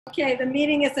Okay, the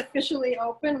meeting is officially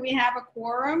open. We have a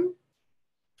quorum.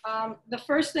 The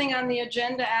first thing on the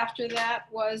agenda after that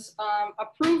was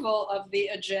approval of the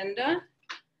agenda.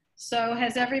 So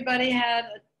has everybody had,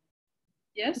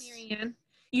 yes? Marianne,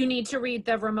 you need to read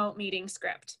the remote meeting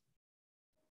script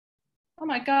Oh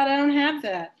my God, I don't have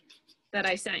that. that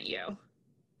I sent you.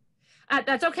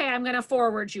 That's okay, I'm gonna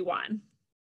forward you one.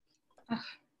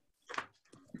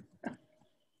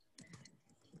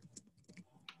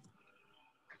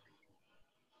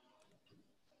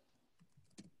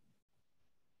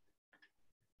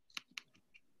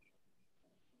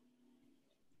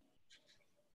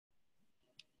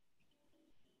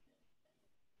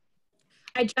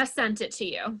 I just sent it to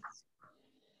you.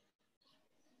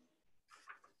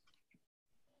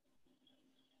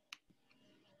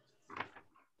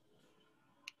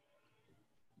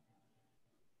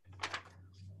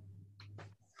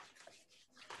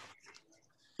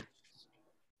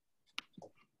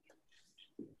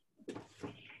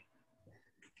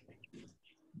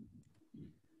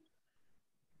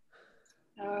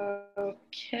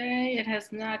 Okay, it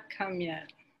has not come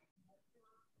yet.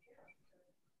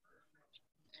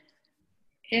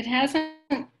 It hasn't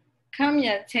come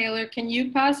yet, Taylor. Can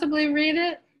you possibly read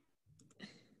it?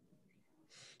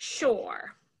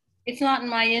 Sure. It's not in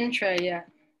my in tray yet.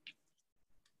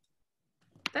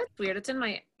 That's weird. It's in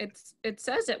my, it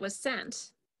says it was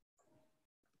sent.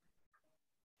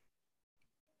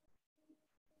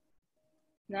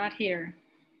 Not here.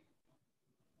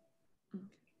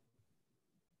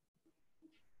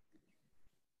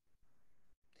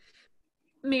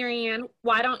 Marianne,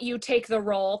 why don't you take the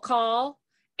roll call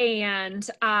and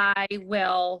I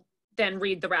will then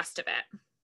read the rest of it.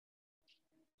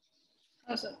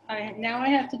 Oh, so now I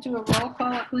have to do a roll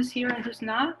call of who's here and who's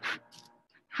not?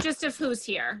 Just of who's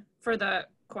here for the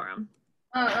quorum.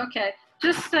 Oh, okay.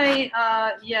 Just say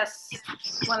yes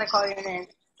when I call your name.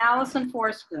 Allison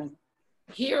Forsgren.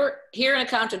 Here and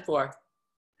accounted for.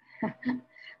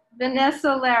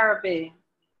 Vanessa Larrabee.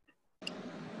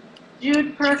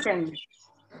 Jude Perkins.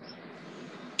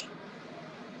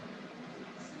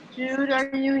 Jude, are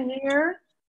you here?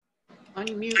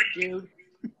 Unmute, Jude.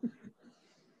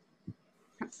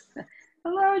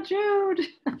 Hello, Jude.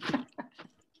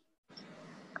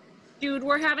 Jude,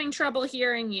 we're having trouble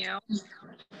hearing you.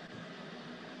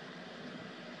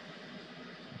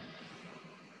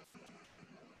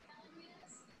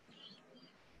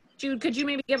 Jude, could you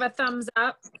maybe give a thumbs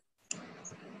up?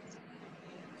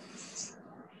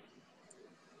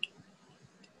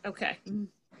 Okay.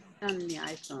 On the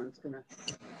iPhone, it's gonna.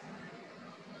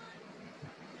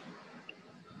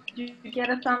 Did you get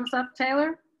a thumbs up,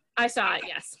 Taylor? I saw it,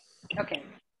 yes. Okay.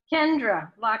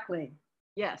 Kendra Lockley.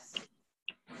 Yes.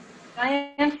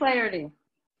 Diane Flaherty.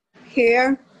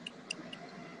 Here.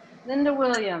 Linda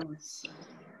Williams.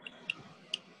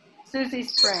 Susie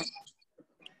Spring.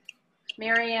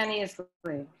 Mary Ann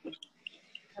Easley.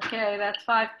 Okay, that's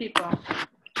 5 people.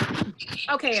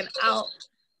 Okay, and I'll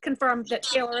confirm that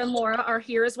Taylor and Laura are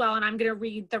here as well, and I'm going to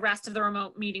read the rest of the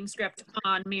remote meeting script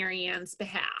on Mary Ann's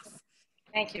behalf.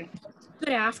 Thank you.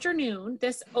 Good afternoon.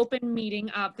 This open meeting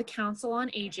of the Council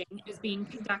on Aging is being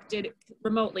conducted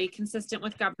remotely consistent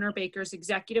with Governor Baker's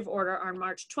executive order on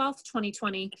March 12th,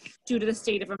 2020, due to the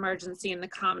state of emergency in the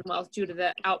Commonwealth due to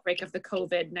the outbreak of the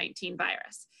COVID-19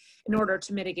 virus. In order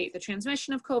to mitigate the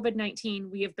transmission of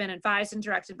COVID-19, we have been advised and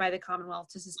directed by the Commonwealth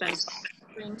to suspend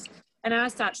gatherings, and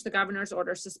as such, the governor's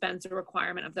order suspends the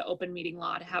requirement of the open meeting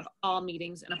law to have all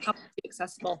meetings in a publicly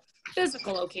accessible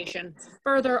physical location.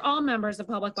 Further, all members of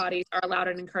public bodies are allowed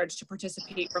and encouraged to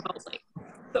participate remotely.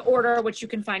 The order, which you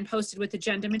can find posted with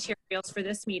agenda materials for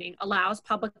this meeting, allows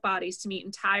public bodies to meet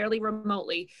entirely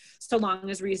remotely so long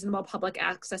as reasonable public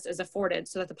access is afforded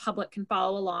so that the public can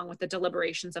follow along with the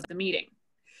deliberations of the meeting.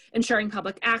 Ensuring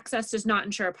public access does not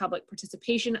ensure public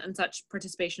participation, and such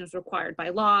participation is required by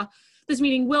law. This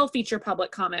meeting will feature public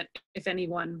comment if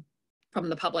anyone from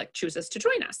the public chooses to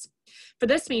join us. For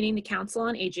this meeting, the Council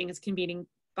on Aging is convening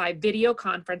by video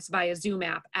conference via Zoom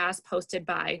app as posted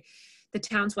by the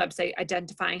town's website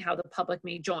identifying how the public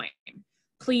may join.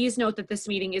 Please note that this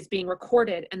meeting is being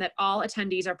recorded and that all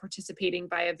attendees are participating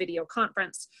via video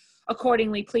conference.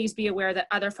 Accordingly, please be aware that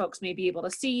other folks may be able to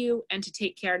see you and to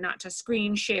take care not to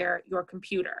screen share your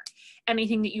computer.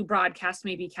 Anything that you broadcast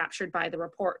may be captured by the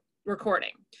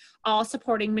recording. All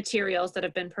supporting materials that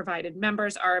have been provided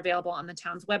members are available on the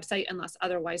town's website unless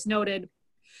otherwise noted.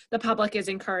 The public is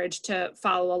encouraged to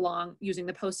follow along using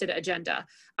the posted agenda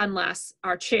unless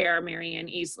our chair, Mary Ann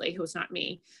Easley, who's not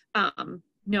me,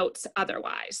 notes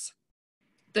otherwise.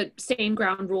 the same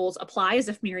ground rules apply as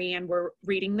if Mary Ann were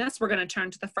reading this. We're going to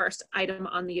turn to the first item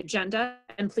on the agenda.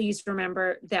 And please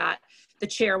remember that the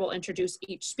chair will introduce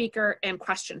each speaker and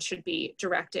questions should be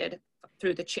directed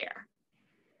through the chair.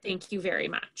 Thank you very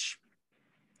much.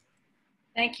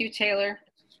 Thank you, Taylor.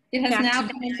 It has Back now to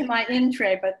come into my in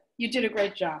tray, but you did a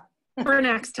great job. For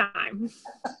next time.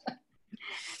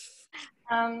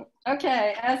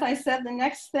 Okay, as I said, the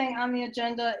next thing on the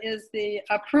agenda is the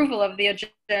approval of the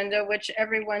agenda, which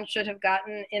everyone should have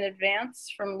gotten in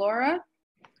advance from Laura.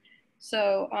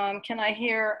 So can I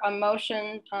hear a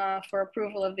motion for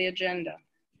approval of the agenda?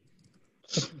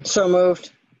 So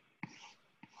moved.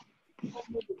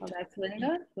 Well, that's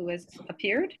Linda, who has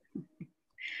appeared.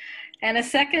 And a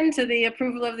second to the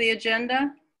approval of the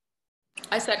agenda?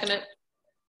 I second it.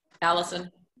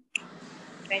 Allison.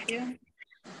 Thank you.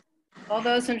 All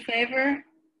those in favor?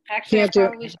 Actually, I Can't do it.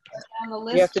 probably should put down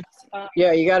the You have list. to,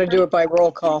 yeah, you got to do it by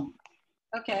roll call.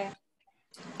 Okay.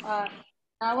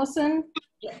 Allison?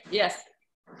 Yes.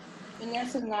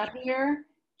 Vanessa's not here.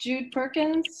 Jude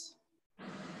Perkins?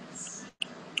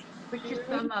 Put your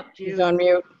thumb up, He's Jude. on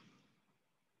mute.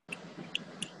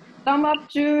 Thumb up,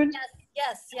 Jude.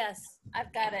 Yes,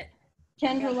 I've got it.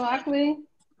 Kendra Lockley?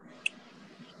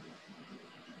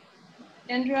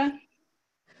 Kendra?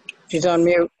 She's on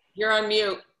mute. You're on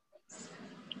mute.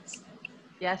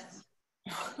 Yes.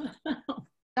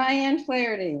 Diane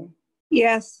Flaherty?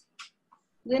 Yes.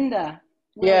 Linda?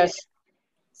 Yes.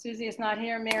 Susie is not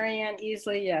here. Mary Ann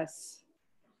Easley, yes.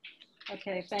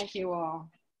 Okay, thank you all.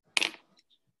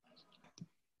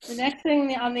 The next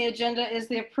thing on the agenda is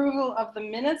the approval of the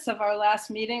minutes of our last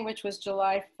meeting, which was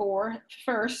July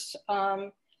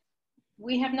 1st.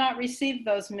 We have not received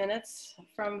those minutes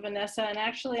from Vanessa, and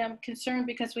actually I'm concerned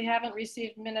because we haven't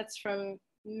received minutes from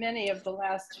many of the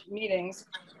last meetings,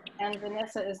 and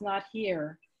Vanessa is not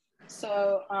here.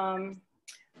 So I'm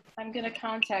going to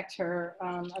contact her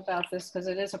about this because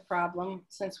it is a problem.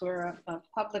 Since we're a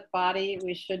public body,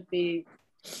 we should be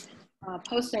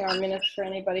posting our minutes for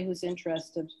anybody who's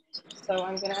interested. So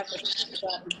I'm going to have to put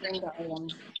that agenda item.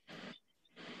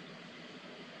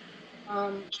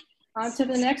 On to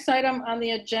the next item on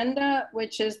the agenda,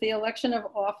 which is the election of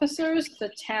officers. The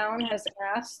town has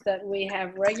asked that we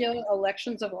have regular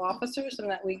elections of officers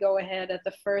and that we go ahead at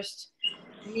the first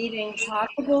meeting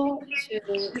possible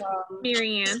to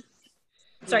Mary Ann,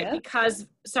 sorry, yes.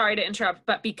 sorry to interrupt,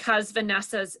 but because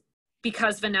Vanessa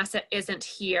isn't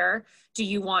here, do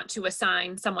you want to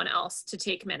assign someone else to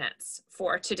take minutes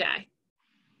for today?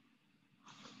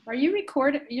 Are you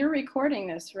recording? You're recording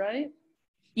this, right?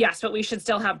 Yes, but we should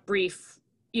still have brief,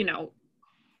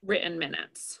 written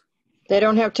minutes. They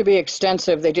don't have to be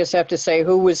extensive. They just have to say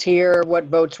who was here, what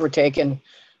votes were taken,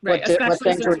 Right, what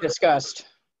things were discussed.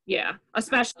 Yeah,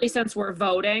 especially since we're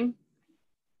voting.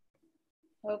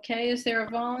 Okay, is there a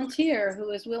volunteer who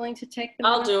is willing to take the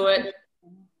I'll minutes? do it.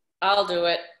 I'll do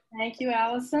it. Thank you,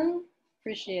 Allison.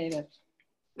 Appreciate it.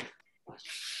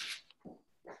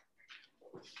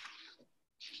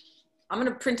 I'm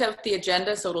going to print out the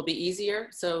agenda so it'll be easier.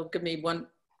 So give me one.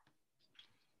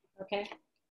 Okay.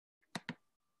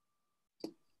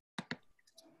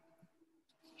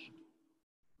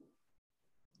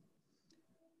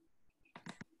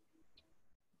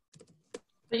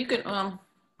 You can, you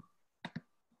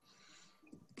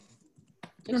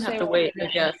don't Say have to what wait, you're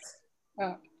I guess.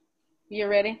 Oh, you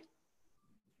ready?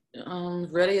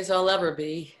 Ready as I'll ever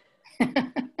be.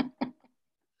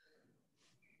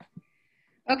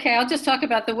 Okay, I'll just talk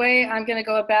about the way I'm going to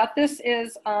go about this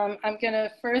is I'm going to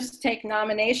first take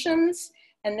nominations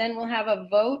and then we'll have a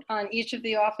vote on each of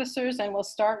the officers, and we'll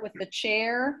start with the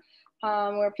chair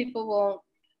where people will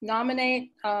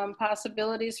nominate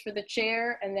possibilities for the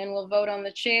chair, and then we'll vote on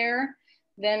the chair.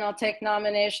 Then I'll take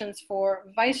nominations for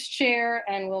vice chair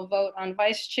and we'll vote on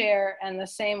vice chair, and the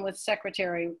same with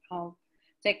secretary. I'll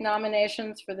take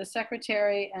nominations for the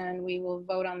secretary and we will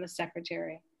vote on the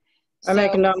secretary. I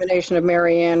make a nomination of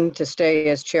Mary Ann to stay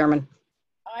as chairman.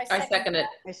 I second it.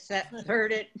 I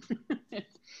heard it.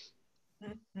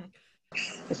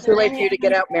 It's too late for you to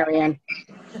get out, Mary Ann.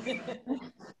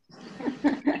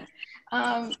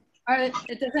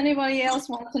 Does anybody else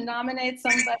want to nominate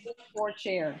somebody for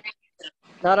chair?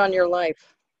 Not on your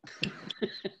life.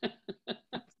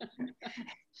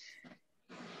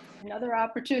 Another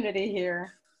opportunity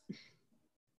here.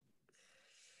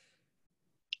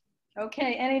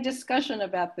 Okay, any discussion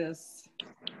about this?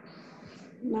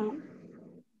 No.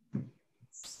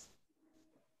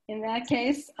 In that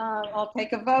case, I'll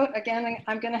take a vote. Again,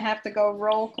 I'm going to have to go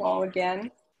roll call again.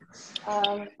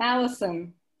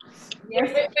 Allison?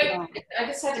 Yes. No. I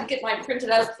just had to get my printed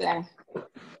out thing.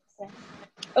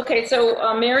 Okay,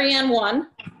 so Mary Ann 1.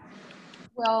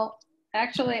 Well,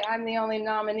 actually, I'm the only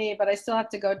nominee, but I still have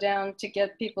to go down to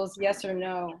get people's yes or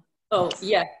no. Oh,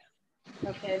 yeah.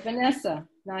 Okay, Vanessa,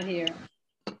 not here.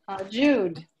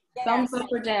 Jude, thumbs Yes, up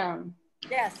or down?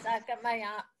 yes, I've got my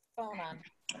phone on,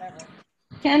 whatever.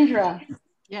 Kendra,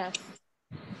 Yes.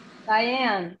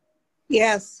 Diane,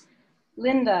 Yes.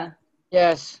 Linda,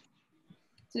 Yes.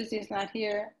 Susie's not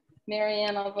here.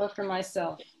 Marianne, I'll vote for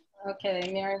myself.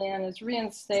 Okay, Marianne is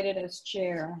reinstated as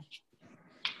chair.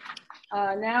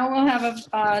 Now we'll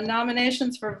have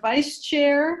nominations for vice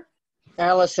chair.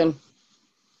 Allison.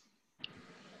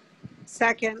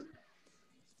 Second.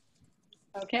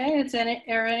 Okay, is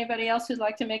there anybody else who'd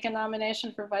like to make a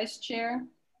nomination for vice chair?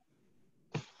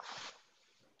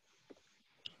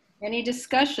 Any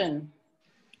discussion?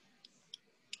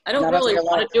 I don't Not really up to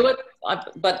want to do it,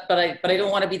 but I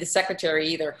don't want to be the secretary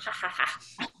either. Ha ha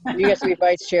ha. You get to be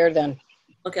vice chair then.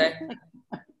 Okay.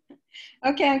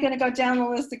 Okay, I'm going to go down the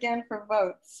list again for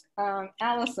votes.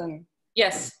 Allison,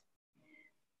 Yes.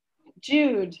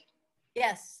 Jude,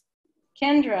 Yes,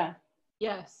 Kendra,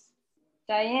 Yes.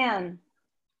 Diane,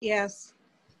 Yes.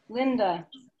 Linda,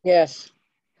 Yes.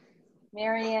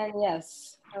 Marianne,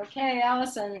 yes. Okay,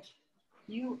 Allison,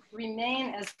 you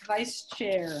remain as vice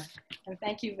chair, and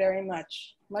thank you very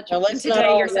much. Much Now let's today not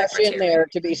all you're rush in secretary. there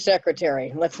to be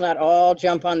secretary. Let's not all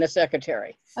jump on the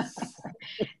secretary.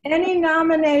 Any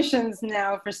nominations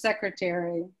now for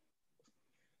secretary?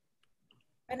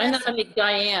 I Vanessa, nominate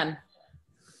Diane.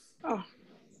 Oh,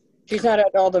 She's not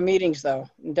at all the meetings though.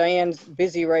 Diane's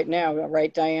busy right now,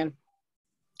 right, Diane?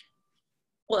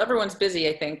 Well, everyone's busy,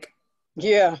 I think.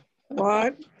 Yeah,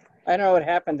 what? I don't know what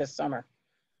happened this summer.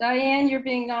 Diane, you're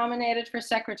being nominated for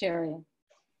secretary.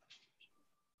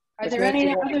 Are Which there means any you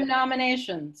have- other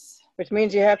nominations? Which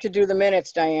means you have to do the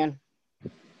minutes, Diane.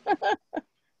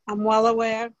 I'm well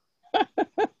aware.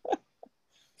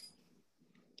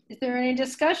 Is there any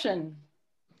discussion?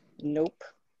 Nope.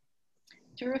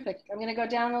 Terrific. I'm going to go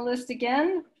down the list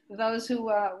again. Those who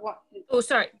want. Oh,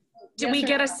 sorry. Did Yes we or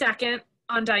get no? a second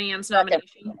on Diane's Second.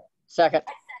 nomination? Second.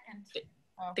 second.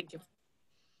 Thank you.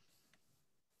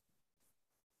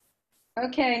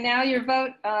 Okay, now your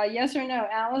vote, yes or no.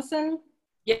 Allison,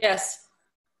 Yes.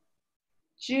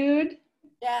 Jude,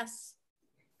 Yes,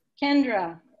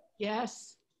 Kendra,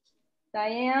 Yes.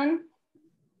 Diane,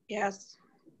 Yes.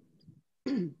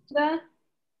 Linda,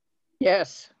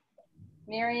 Yes.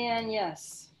 Marianne,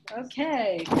 yes.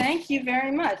 Okay, thank you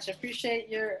very much. Appreciate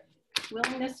your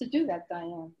willingness to do that,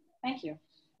 Diane. Thank you.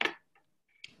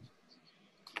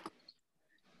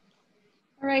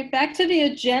 All right, back to the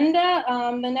agenda.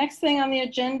 The next thing on the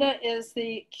agenda is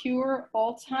the Cure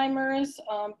Alzheimer's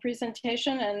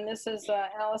presentation, and this is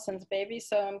Allison's baby,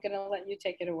 so I'm going to let you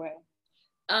take it away.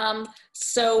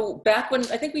 So back when,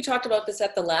 I think we talked about this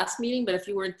at the last meeting, but if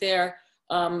you weren't there,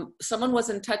 someone was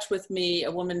in touch with me,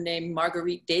 a woman named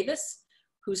Marguerite Davis,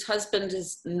 whose husband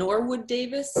is Norwood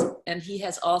Davis, and he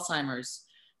has Alzheimer's.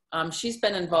 She's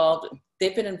been involved,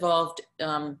 they've been involved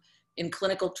in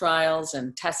clinical trials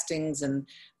and testings, and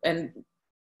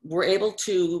we're able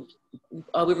to,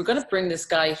 we were gonna bring this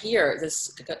guy here,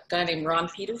 this guy named Ron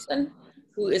Peterson,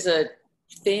 who is a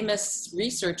famous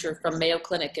researcher from Mayo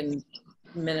Clinic in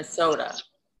Minnesota.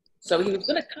 So he was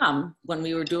gonna come when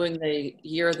we were doing the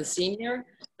Year of the Senior,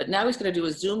 but now he's gonna do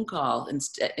a Zoom call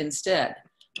instead.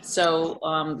 So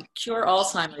Cure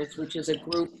Alzheimer's, which is a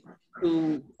group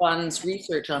who funds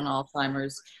research on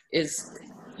Alzheimer's, is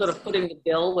sort of putting the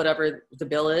bill, whatever the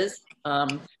bill is.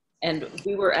 And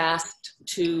we were asked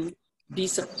to be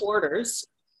supporters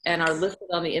and are listed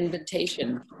on the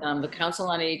invitation. The Council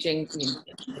on Aging,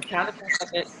 the Town of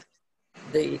Nantucket,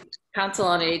 the Council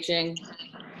on Aging,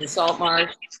 the Salt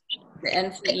Marsh, the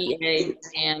NCEA,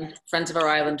 and Friends of Our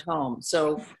Island Home.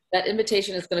 So that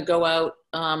invitation is going to go out.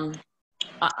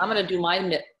 I'm going to do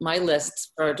my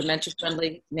lists for Dementia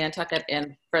Friendly Nantucket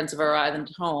and Friends of Our Island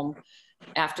Home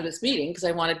after this meeting, because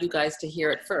I wanted you guys to hear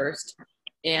it first.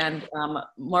 And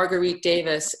Marguerite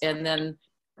Davis, and then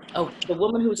the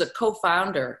woman who's a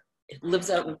co-founder,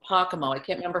 lives out in Pocomo. I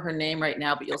can't remember her name right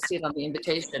now, but you'll see it on the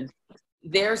invitation.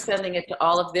 They're sending it to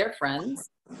all of their friends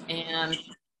and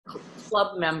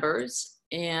club members,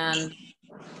 and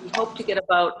we hope to get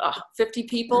about 50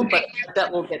 people, but I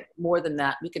bet we'll get more than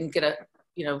that. We can get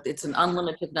it's an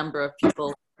unlimited number of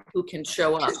people who can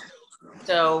show up.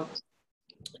 So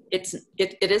it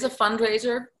is a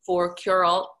fundraiser for Cure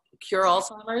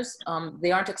Alzheimer's.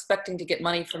 They aren't expecting to get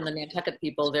money from the Nantucket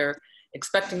people. They're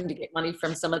expecting to get money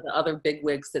from some of the other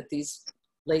bigwigs that these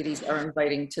ladies are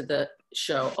inviting to the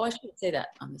show. Oh, I shouldn't say that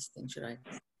on this thing, should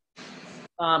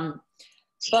I?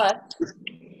 But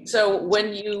so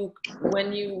when you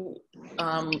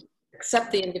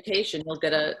accept the invitation,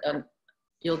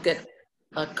 you'll get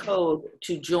a code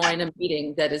to join a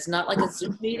meeting that is not like a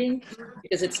Zoom meeting,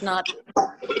 because it's not,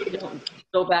 you don't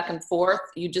go back and forth.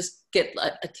 You just get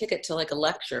a ticket to like a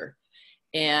lecture.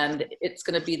 And it's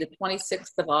going to be the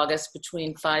 26th of August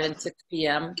between 5 and 6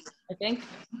 p.m., I think.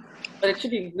 But it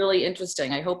should be really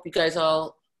interesting. I hope you guys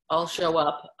all show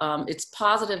up. It's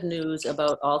positive news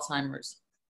about Alzheimer's.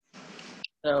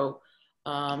 So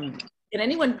can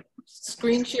anyone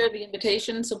screen share the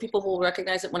invitation so people will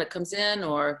recognize it when it comes in?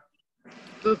 Or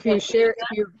If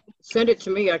you send it to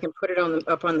me, I can put it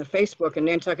up on the Facebook and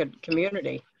Nantucket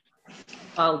community.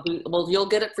 well, you'll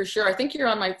get it for sure. I think you're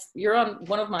on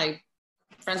one of my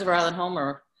Friends of our Island Home,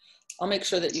 or I'll make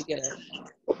sure that you get it.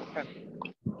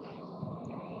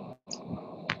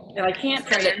 And I can't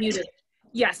send it muted.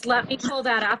 Yes, let me pull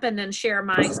that up and then share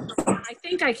my, I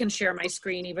think I can share my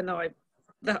screen, even though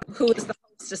who is the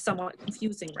host is somewhat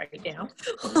confusing right now.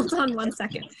 Hold on one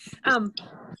second.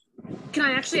 Can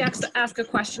I actually ask a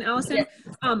question, Allison?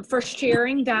 For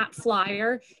sharing that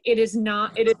flyer, it is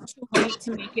too late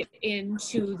to make it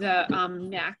into the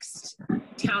next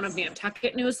Town of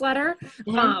Nantucket newsletter.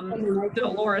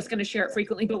 Laura's going to share it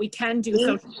frequently, but we can do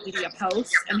social media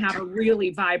posts and have a really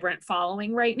vibrant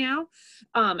following right now,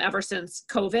 ever since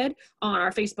COVID, on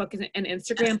our Facebook and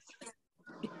Instagram.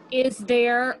 Is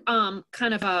there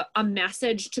kind of a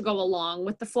message to go along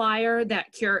with the flyer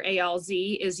that Cure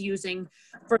ALZ is using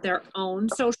for their own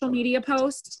social media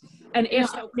posts? And if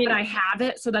so, could I have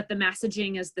it so that the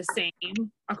messaging is the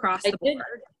same across the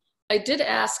board? I did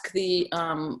ask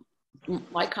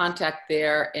my contact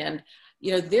there, and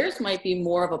theirs might be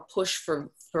more of a push for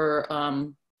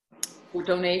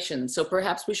donations. So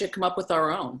perhaps we should come up with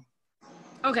our own.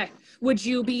 Okay. Would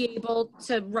you be able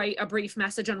to write a brief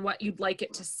message on what you'd like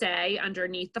it to say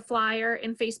underneath the flyer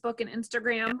in Facebook and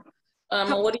Instagram?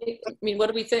 What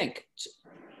do we think?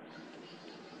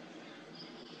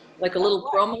 Like a little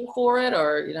promo for it,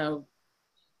 or,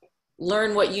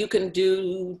 learn what you can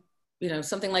do,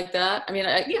 something like that? I mean,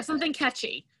 yeah, something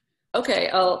catchy. Okay.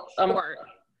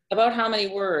 About how many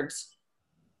words?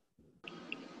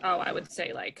 Oh, I would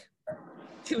say like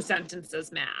 2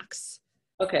 sentences max.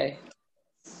 Okay.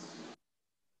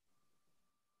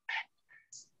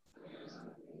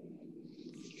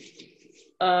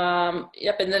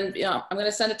 Yep, and then I'm going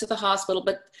to send it to the hospital,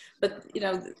 but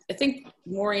I think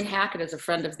Maureen Hackett is a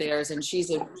friend of theirs, and she's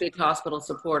a big hospital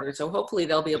supporter. So hopefully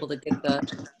they'll be able to get the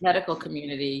medical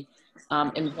community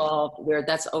involved, where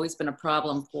that's always been a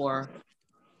problem for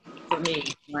me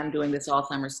when I'm doing this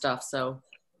Alzheimer's stuff. So,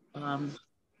 but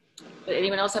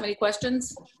anyone else have any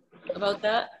questions about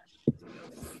that?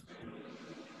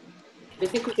 I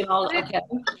think we can all. Okay.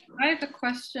 I have a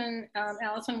question,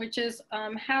 Allison, which is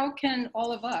how can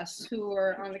all of us who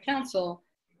are on the council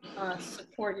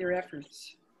support your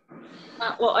efforts?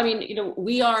 Well, I mean,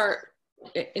 we are,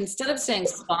 instead of saying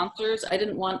sponsors, I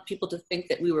didn't want people to think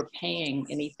that we were paying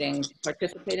anything to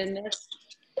participate in this.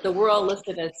 So we're all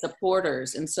listed as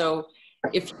supporters. And so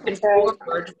if you can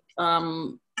forward,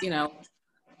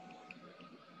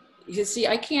 you see,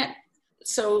 I can't,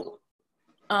 so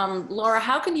Laura,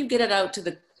 how can you get it out to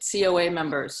the COA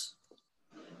members?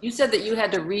 You said that you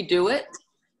had to redo it?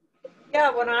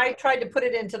 Yeah, when I tried to put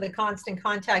it into the constant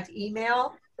contact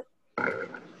email,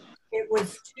 it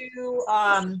was too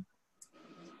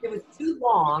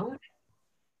long,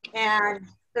 and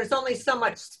there's only so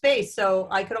much space, so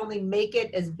I could only make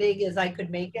it as big as I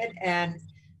could make it, and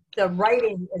the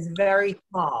writing is very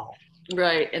small.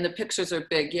 Right, and the pictures are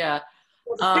big, yeah.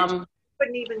 Well, the pictures I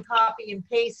couldn't even copy and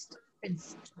paste and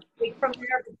take from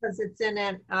there because it's in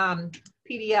a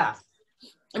PDF.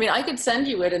 I mean, I could send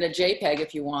you it in a JPEG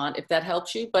if you want, if that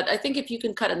helps you. But I think if you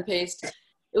can cut and paste, it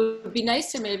would be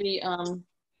nice to maybe,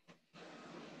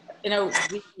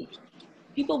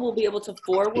 people will be able to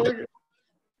forward.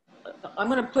 I'm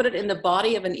going to put it in the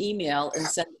body of an email and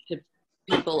send it to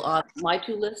people on my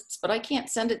 2 lists, but I can't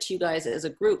send it to you guys as a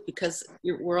group because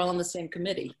we're all on the same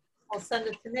committee. I'll send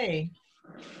it to me.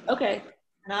 Okay.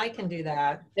 And I can do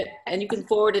that. And you can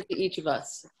forward it to each of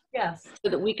us. Yes. So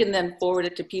that we can then forward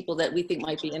it to people that we think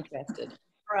might be interested.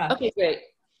 Correct. Okay, great.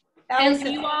 And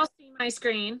can you all see my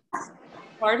screen?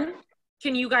 Pardon?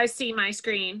 Can you guys see my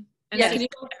screen? Yeah,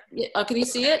 can you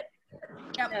see it?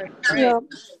 Yep. Yeah.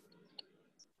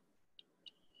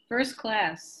 First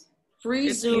class. Free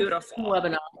It's Zoom beautiful.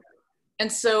 webinar.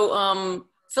 And so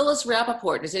Phyllis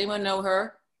Rappaport, does anyone know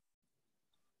her?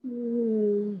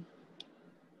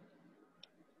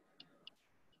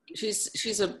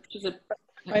 She's a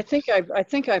I think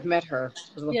I've met her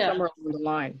somewhere along the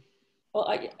line. Well,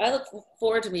 I look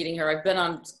forward to meeting her. I've been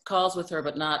on calls with her,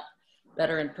 but not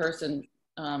better in person.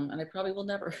 And I probably will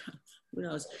never, who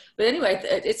knows? But anyway,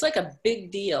 it's like a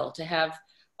big deal to have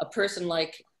a person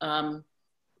like the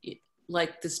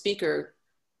speaker.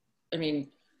 I mean,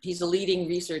 he's a leading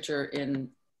researcher in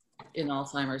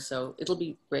Alzheimer's, so it'll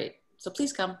be great. So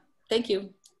please come. Thank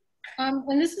you.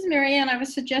 And this is Mary Ann. I have a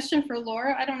suggestion for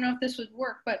Laura. I don't know if this would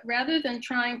work, but rather than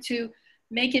trying to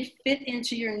make it fit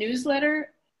into your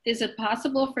newsletter, is it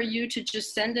possible for you to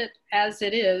just send it as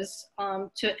it is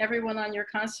to everyone on your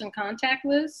constant contact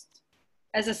list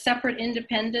as a separate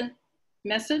independent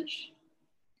message?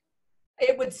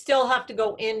 It would still have to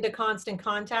go into constant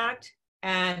contact,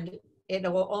 and it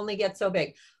will only get so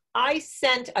big. I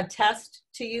sent a test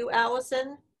to you,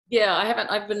 Allison. Yeah,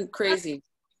 I've been crazy.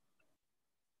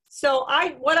 So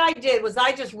what I did was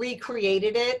I just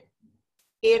recreated it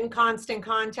in constant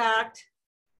contact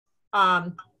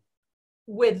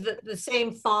with the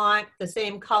same font, the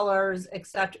same colors,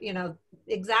 etc. You know,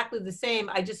 exactly the same.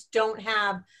 I just don't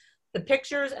have the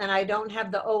pictures, and I don't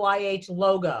have the OIH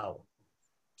logo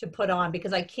to put on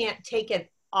because I can't take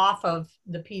it off of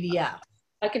the PDF.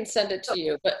 I can send it to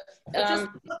you, but Just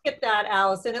look at that,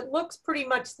 Allison. It looks pretty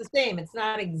much the same. It's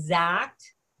not exact,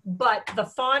 but the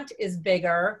font is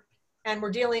bigger, and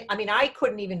we're dealing, I mean, I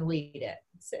couldn't even read it.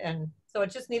 And so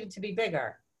it just needed to be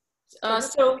bigger.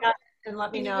 So and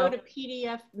let me Can you know. go to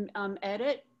PDF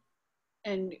edit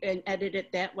and edit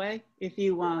it that way? If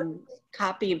you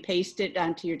copy and paste it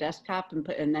onto your desktop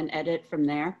and then edit from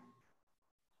there?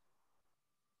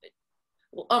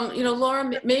 you know, Laura,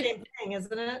 maybe, Same thing,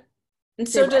 isn't it? and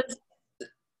so does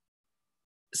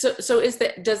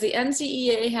does the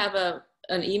NCEA have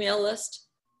an email list?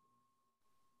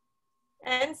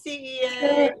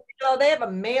 NCEA, no, they have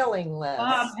a mailing list.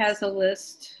 Bob has a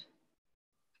list.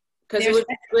 Because it Their would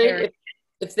be great secretary.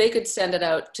 if they could send it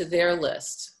out to their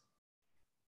list.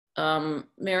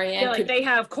 Mary Ann, Yeah, like they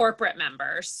have corporate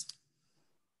members.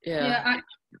 yeah.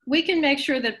 We can make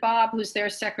sure that Bob, who's their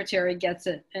secretary, gets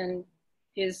it and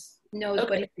knows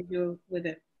what he can do with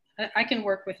it. I can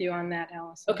work with you on that,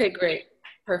 Allison. Okay, great,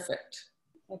 perfect.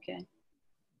 Okay.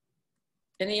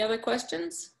 Any other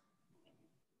questions?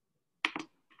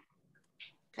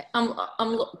 Okay,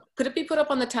 could it be put up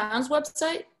on the town's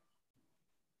website?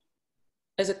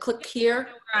 As a click here?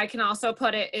 I can also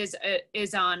put it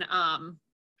is on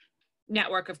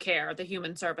Network of Care, the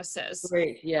Human Services.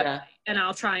 Great, yeah. And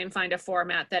I'll try and find a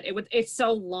format that it's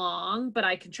so long, but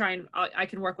I can try and I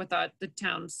can work with the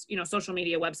town's, you know, social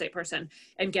media website person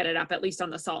and get it up at least on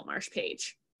the Saltmarsh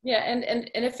page. Yeah,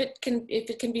 and if it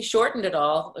can be shortened at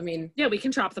all, I mean. Yeah, we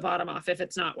can chop the bottom off if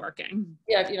it's not working.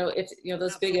 Yeah, you know, it's, you know,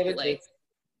 those big Absolutely. images.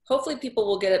 Hopefully people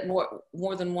will get it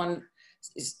more than one.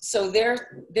 So they're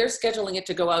scheduling it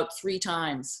to go out 3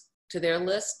 times to their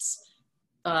lists.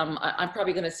 I'm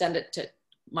probably going to send it to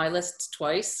my lists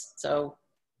twice. So,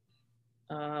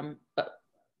 but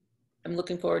I'm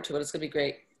looking forward to it. It's going to be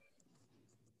great.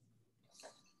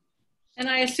 And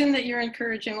I assume that you're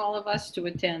encouraging all of us to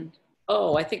attend.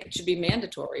 Oh, I think it should be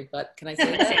mandatory, but can I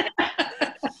say that?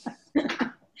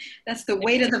 That's the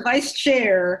weight of the vice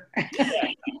chair.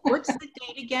 What's the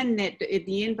date again? That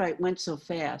the invite went so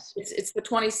fast. It's the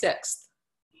 26th.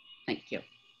 Thank you.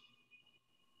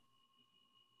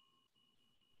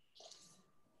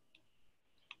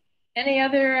 Any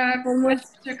other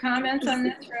questions or comments on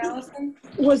this for Allison?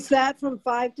 Was that from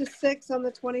 5 to 6 on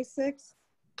the 26th?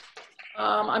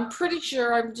 I'm pretty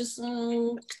sure. I'm just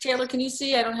Taylor. Can you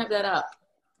see? I don't have that up.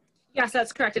 Yes,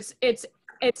 that's correct.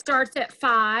 It starts at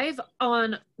 5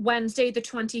 on Wednesday, the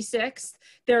 26th.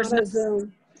 There's On no a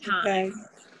Zoom. time. Okay.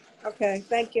 Okay,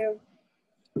 thank you.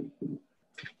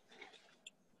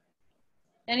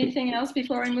 Anything else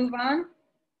before we move on?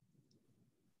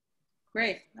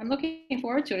 Great. I'm looking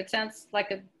forward to it. It sounds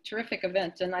like a terrific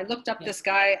event. And I looked up this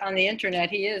guy on the internet.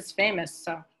 He is famous,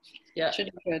 so Yeah. it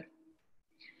should be good.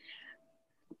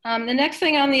 The next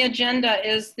thing on the agenda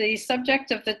is the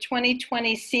subject of the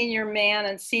 2020 Senior Man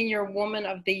and Senior Woman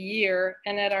of the Year.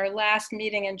 And at our last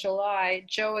meeting in July,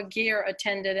 Joe Aguirre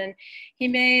attended, and he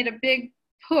made a big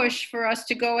push for us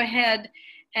to go ahead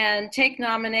and take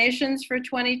nominations for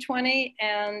 2020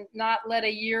 and not let a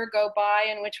year go by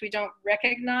in which we don't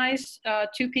recognize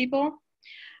 2 people.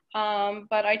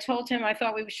 But I told him I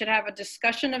thought we should have a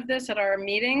discussion of this at our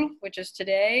meeting, which is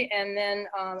today, and then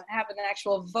have an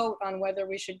actual vote on whether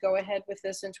we should go ahead with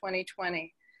this in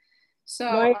 2020.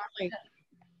 So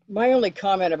My only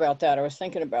comment about that, I was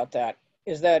thinking about that,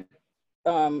 is that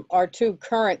our 2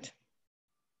 current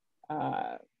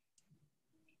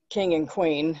king and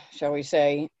queen, shall we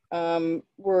say,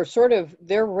 were sort of,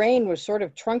 their reign was sort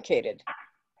of truncated.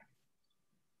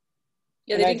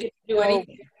 Yeah, And they I didn't get to do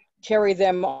anything. carry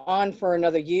them on for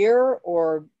another year,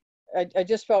 or I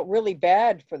just felt really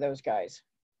bad for those guys.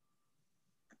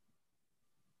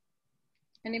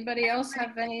 Anybody else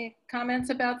have any comments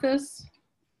about this?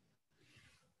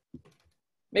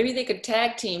 Maybe they could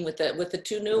tag team with the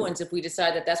two new ones if we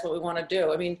decide that that's what we want to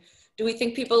do. I mean, do we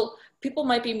think people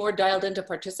might be more dialed in to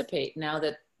participate now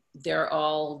that they're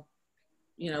all,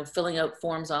 filling out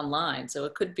forms online? So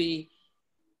it could be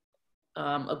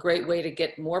a great way to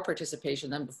get more participation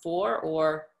than before,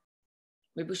 or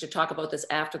maybe we should talk about this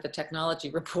after the technology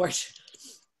report.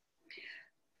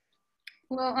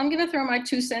 Well, I'm going to throw my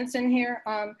 2 cents in here.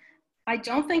 I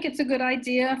don't think it's a good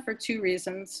idea for 2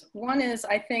 reasons. One is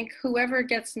I think whoever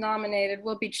gets nominated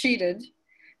will be cheated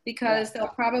because they'll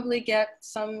probably get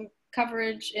some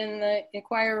coverage in the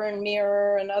Inquirer and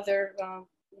Mirror and other,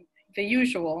 the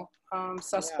usual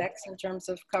suspects in terms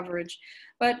of coverage.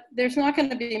 But there's not going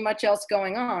to be much else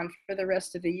going on for the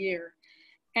rest of the year.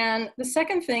 And the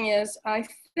second thing is, I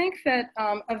think that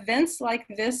events like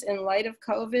this in light of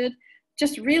COVID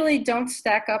just really don't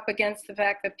stack up against the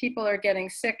fact that people are getting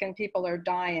sick and people are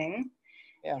dying.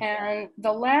 Yeah. And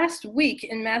the last week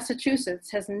in Massachusetts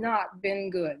has not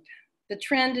been good. The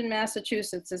trend in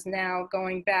Massachusetts is now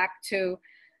going back to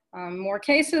more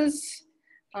cases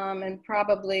and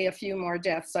probably a few more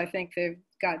deaths. I think they've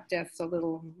got deaths a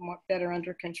little more, better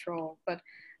under control. But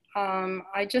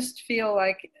I just feel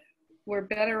like we're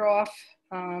better off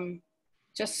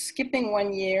just skipping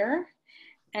 1 year.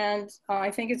 And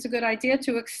I think it's a good idea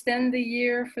to extend the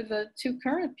year for the 2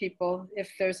 current people,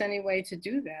 if there's any way to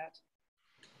do that.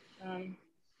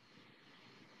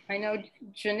 I know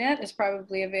Jeanette is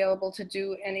probably available to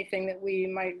do anything that we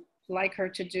might like her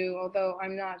to do, although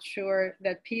I'm not sure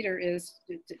that Peter is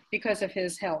because of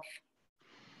his health.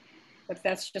 But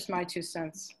that's just my 2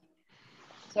 cents.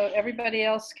 So everybody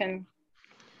else can.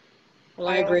 Well,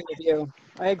 I agree with you.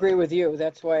 I agree with you.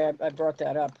 That's why I brought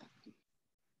that up.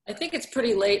 I think it's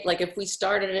pretty late. Like if we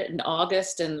started it in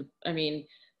August, and I mean,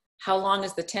 how long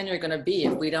is the tenure going to be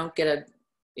if we don't get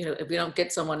if we don't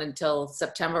get someone until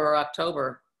September or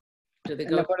October? Do they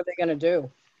go? And what are they going to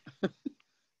do?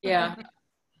 Yeah.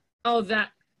 Oh,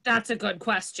 that's a good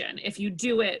question. If you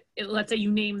do it, let's say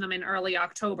you name them in early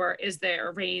October, is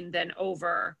their reign then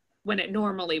over when it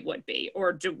normally would be?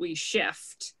 Or do we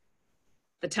shift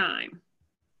the time?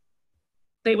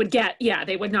 They would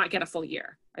not get a full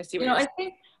year. I see what you're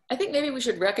saying. I think maybe we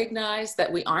should recognize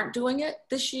that we aren't doing it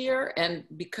this year, and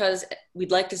because we'd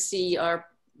like to see our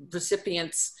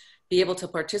recipients be able to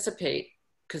participate,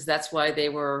 because that's why they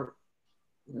were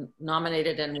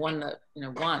nominated and won.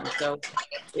 So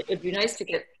it'd be nice to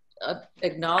get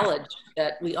acknowledged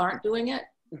that we aren't doing it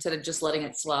instead of just letting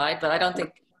it slide. But I don't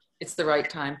think it's the right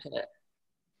time to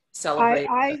celebrate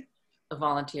a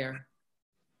volunteer.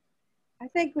 I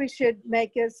think we should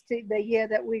make this the year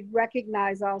that we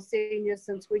recognize all seniors,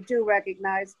 since we do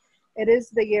recognize it is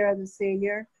the year of the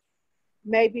senior.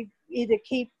 Maybe either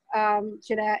keep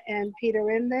Jeanette and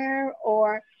Peter in there,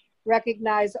 or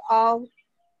recognize all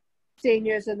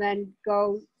seniors and then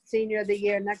go senior of the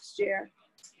year next year.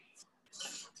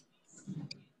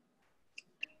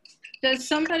 Does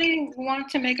somebody want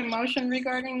to make a motion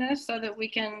regarding this so that we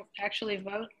can actually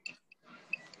vote?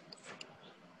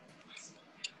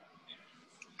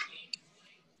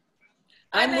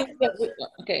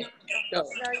 Okay, go.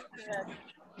 No, you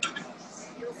could.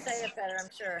 You'll say it better, I'm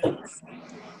sure.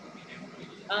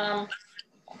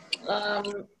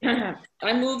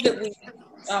 I move that we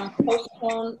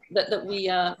postpone, that we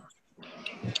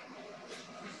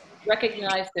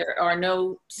recognize there are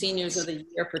no seniors of the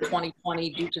year for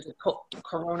 2020 due to the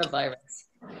coronavirus.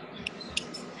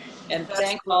 And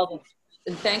thank all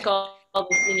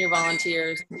the senior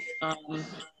volunteers.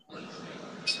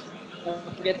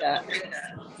 Don't forget that.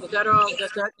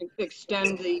 Does that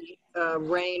extend the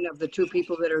reign of the 2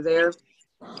 people that are there?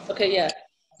 Okay, yeah.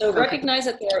 So recognize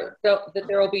that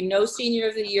there will be no senior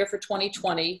of the year for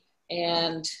 2020,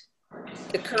 and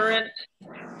the current.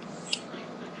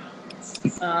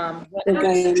 I think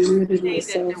I am muted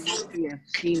myself.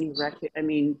 I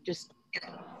mean, just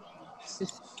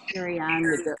carry on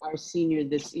with our senior.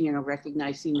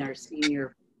 Recognizing our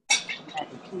senior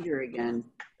Peter again,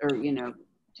 or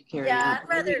to carry on. Yeah, I'd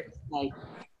rather like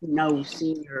no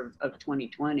senior of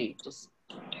 2020. Just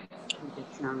it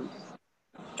sounds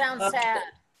sad.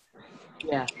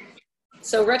 Yeah.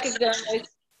 So recognize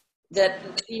that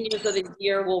the seniors of the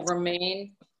year will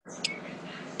remain.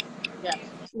 Yeah.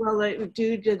 Well,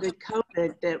 due to the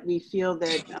COVID, that we feel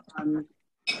that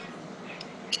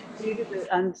due to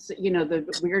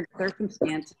the weird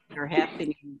circumstances that are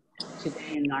happening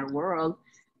today in our world,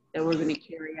 that we're going to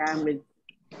carry on with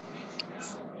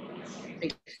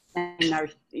extend our,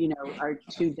 our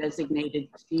 2 designated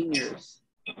seniors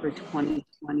for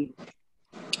 2020.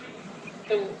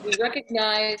 So we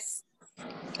recognize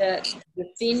that the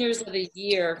seniors of the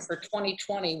year for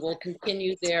 2020 will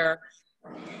continue their,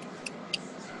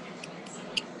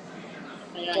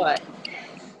 what?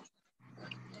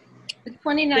 The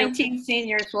 2019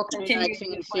 seniors will continue.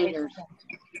 2019 seniors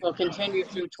will continue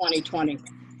through 2020.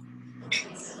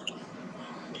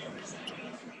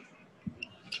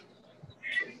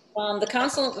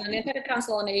 The Independent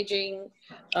Council on Aging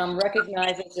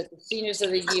recognizes that the seniors of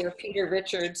the year, Peter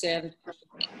Richards and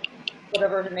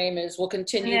whatever her name is, will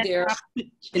continue their,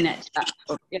 Jeanette.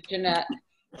 yeah, Jeanette,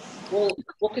 will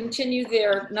continue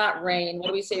their, not reign, what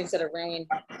do we say instead of reign?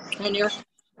 Tenure.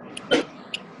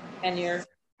 Tenure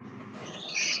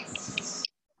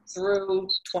through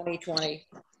 2020.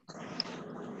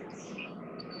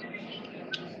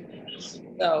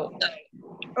 So,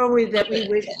 Or that we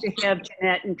wish to have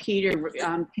Jeanette and Peter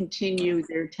continue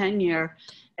their tenure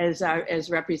as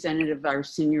representative of our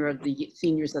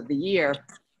seniors of the year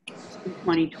in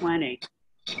 2020.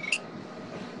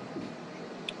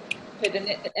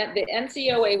 the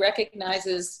NCOA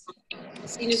recognizes the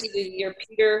seniors of the year,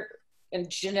 Peter and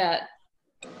Jeanette,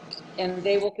 and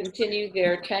they will continue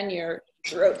their tenure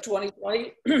throughout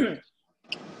 2020.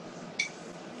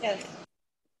 Yes.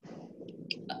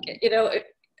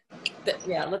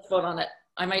 Yeah, let's vote on it.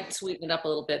 I might sweeten it up a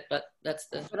little bit, but that's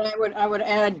the. But I would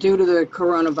add, due to the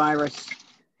coronavirus,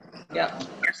 Yeah.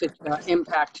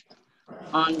 Impact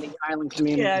on the island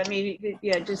community. Yeah, I mean,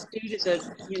 yeah, just due to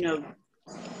the,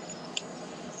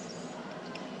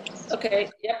 Okay.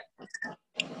 Yep.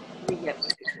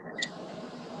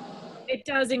 It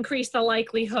does increase the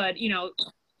likelihood,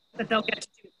 that they'll get to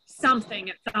do something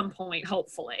at some point,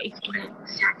 hopefully.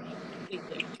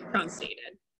 Completely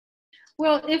truncated.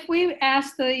 Well, if we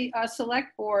ask the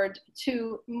select board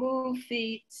to move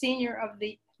the senior of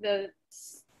the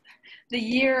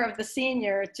year of the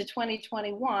senior to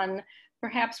 2021,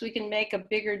 perhaps we can make a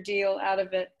bigger deal out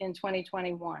of it in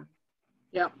 2021.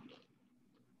 Yeah.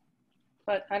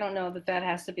 But I don't know that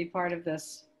has to be part of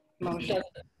this motion.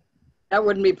 That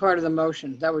wouldn't be part of the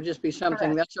motion. That would just be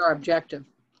something, Correct. That's our objective.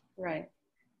 Right.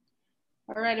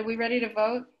 All right, are we ready to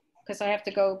vote? Because I have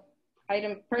to go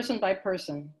person by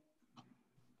person.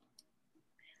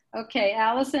 Okay,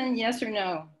 Allison, yes or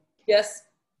no? Yes.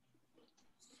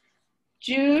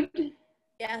 Jude?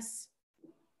 Yes.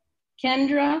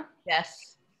 Kendra?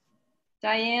 yes.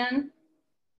 Diane?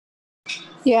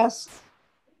 Yes.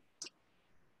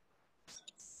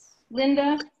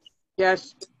 Linda?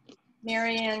 Yes.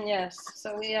 Marianne, yes.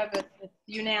 So we have it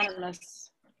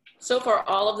unanimous. So far,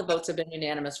 all of the votes have been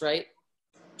unanimous, right?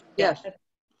 Yes.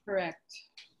 Correct.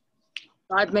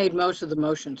 I've made most of the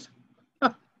motions.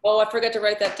 Oh, I forgot to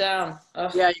write that down.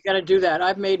 Ugh. Yeah, you got to do that.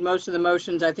 I've made most of the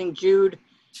motions. I think Jude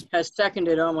has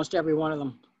seconded almost every one of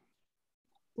them.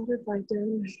 Well,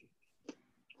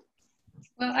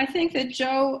 I think that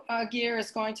Joe Gear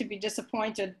is going to be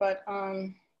disappointed, but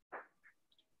I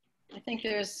think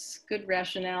there's good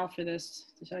rationale for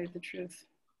this, to tell you the truth.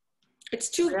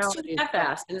 It's too Reality.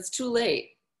 fast and it's too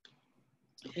late.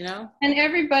 And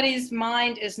everybody's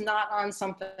mind is not on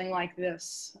something like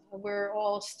this. We're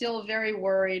all still very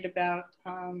worried about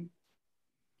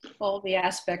all the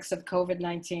aspects of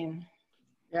COVID-19.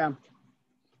 Yeah.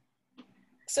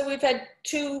 So we've had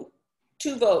two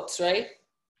votes, right?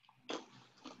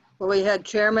 Well, we had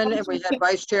chairman and we had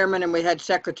vice chairman and we had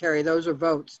secretary. Those are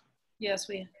votes. Yes,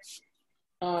 we.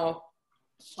 Oh,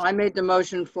 I made the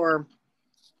motion for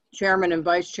chairman and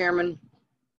vice chairman.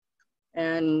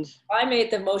 And I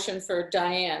made the motion for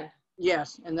Diane.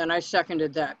 yes, and then I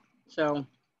seconded that. So.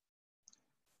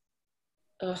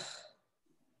 Ugh.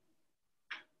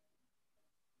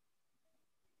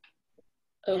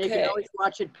 And you Okay. can always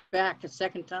watch it back a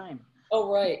second time.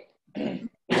 Oh, right.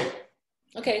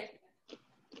 Okay.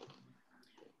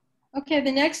 Okay,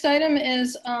 the next item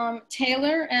is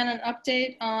Taylor and an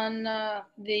update on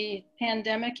the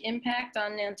pandemic impact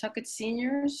on Nantucket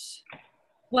seniors.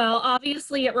 Well,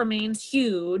 obviously it remains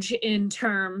huge in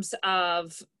terms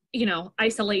of,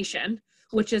 isolation,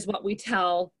 which is what we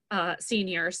tell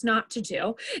seniors not to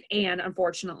do. And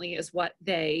unfortunately is what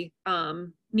they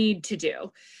need to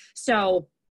do. So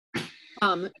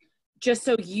just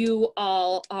so you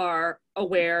all are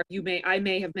aware, I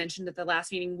may have mentioned at the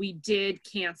last meeting, we did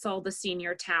cancel the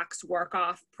senior tax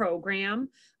work-off program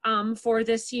for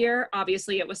this year.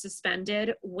 Obviously, it was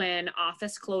suspended when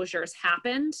office closures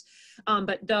happened,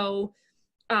 but though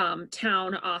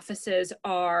town offices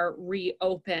are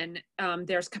reopen,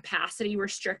 there's capacity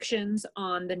restrictions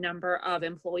on the number of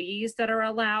employees that are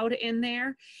allowed in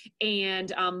there.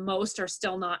 And most are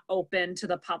still not open to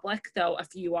the public, though a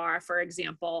few are, for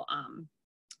example,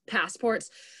 passports.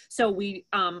 So we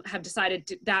have decided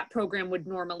that program would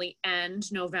normally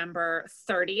end November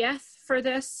 30th for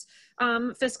this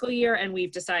fiscal year. And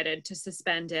we've decided to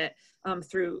suspend it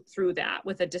through that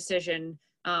with a decision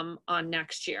on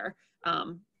next year.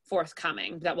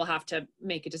 Forthcoming that we'll have to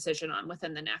make a decision on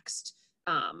within the next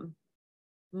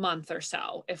month or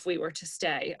so if we were to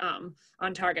stay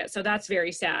on target. So that's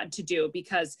very sad to do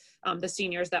because the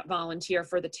seniors that volunteer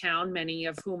for the town, many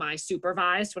of whom I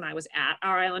supervised when I was at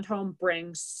our island home,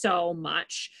 bring so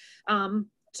much to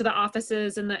the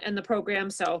offices and the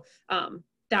program. So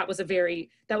that was a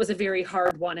very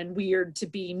hard one and weird to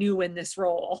be new in this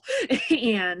role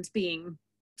and being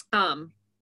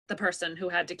the person who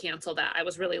had to cancel that. I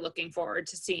was really looking forward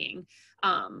to seeing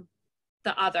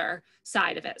the other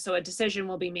side of it. So a decision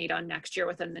will be made on next year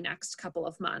within the next couple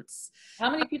of months.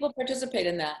 How many people participate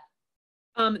in that?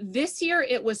 This year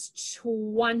it was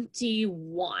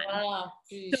 21. Wow.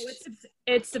 So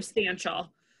it's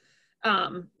substantial.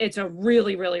 It's a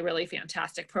really, really, really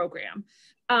fantastic program.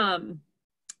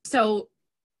 So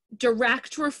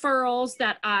direct referrals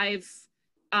that I've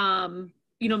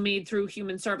made through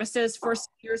Human Services for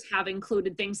seniors have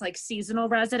included things like seasonal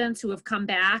residents who have come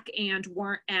back and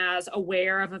weren't as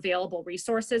aware of available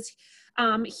resources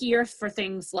here for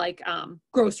things like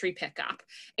grocery pickup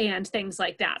and things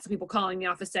like that. So people calling the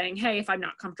office saying, hey, if I'm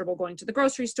not comfortable going to the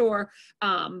grocery store,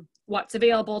 what's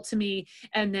available to me?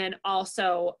 And then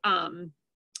also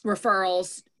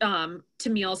referrals to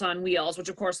Meals on Wheels, which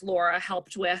of course Laura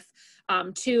helped with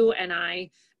too, and I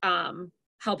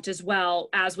helped as well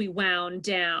as we wound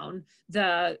down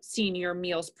the senior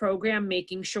meals program,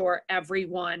 making sure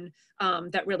everyone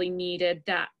that really needed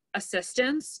that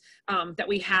assistance that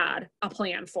we had a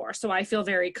plan for. So I feel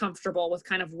very comfortable with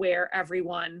kind of where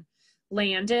everyone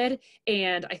landed.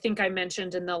 And I think I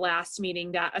mentioned in the last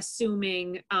meeting that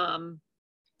assuming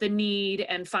the need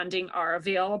and funding are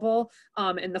available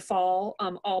in the fall,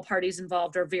 all parties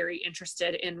involved are very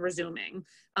interested in resuming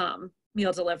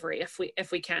meal delivery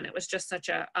if we can. It was just such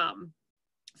a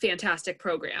fantastic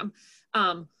program.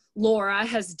 Laura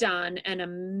has done an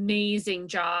amazing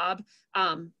job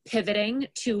pivoting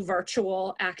to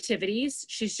virtual activities.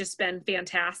 She's just been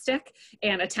fantastic,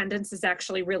 and attendance is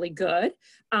actually really good.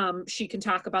 She can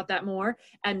talk about that more.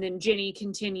 And then Ginny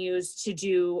continues to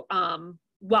do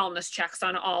wellness checks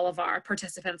on all of our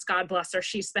participants. God bless her.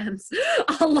 She spends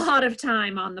a lot of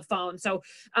time on the phone. So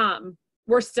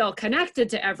we're still connected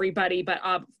to everybody, but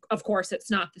of course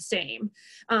it's not the same.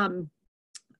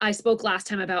 I spoke last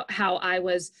time about how I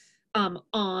was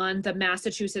on the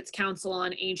Massachusetts Council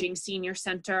on Aging Senior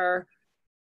Center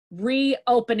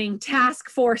Reopening Task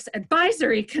Force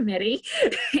Advisory Committee,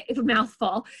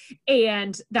 mouthful,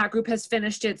 and that group has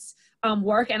finished its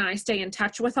work, and I stay in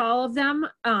touch with all of them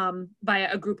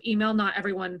via a group email. Not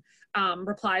everyone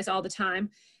replies all the time.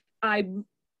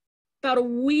 About a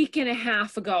week and a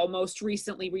half ago, most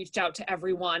recently reached out to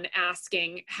everyone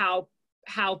asking how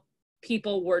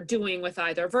people were doing with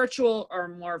either virtual or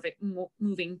more of it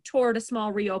moving toward a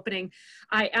small reopening.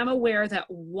 I am aware that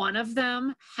one of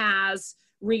them has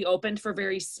reopened for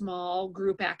very small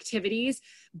group activities,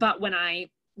 but when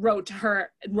I wrote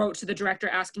to the director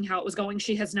asking how it was going,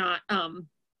 she has not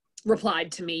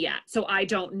replied to me yet. So I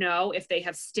don't know if they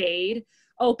have stayed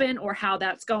open or how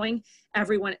that's going.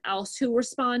 Everyone else who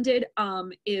responded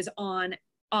is on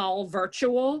all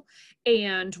virtual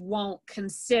and won't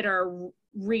consider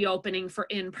reopening for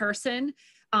in-person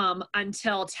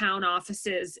until town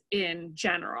offices in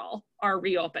general are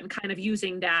reopened, kind of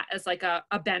using that as like a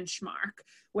benchmark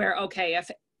where, okay, if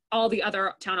all the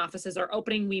other town offices are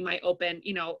opening, we might open,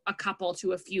 a couple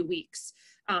to a few weeks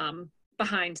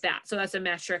behind that. So that's a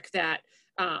metric that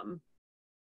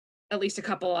at least a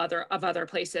couple other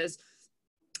places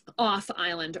off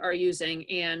island are using.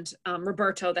 And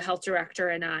Roberto, the health director,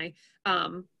 and I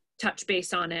touch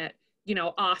base on it,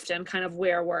 often kind of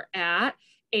where we're at.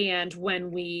 And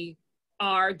when we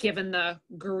are given the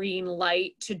green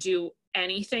light to do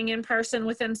anything in person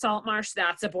within Saltmarsh,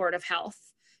 that's a Board of Health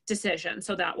decision.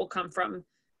 So that will come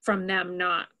from them,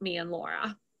 not me and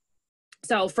Laura.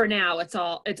 So for now, it's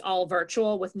all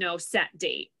virtual with no set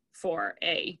date for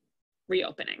a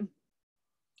reopening.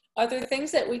 Are there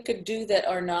things that we could do that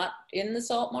are not in the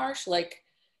Saltmarsh? Like,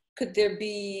 could there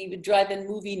be drive-in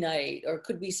movie night, or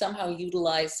could we somehow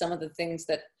utilize some of the things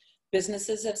that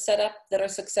businesses have set up that are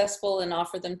successful and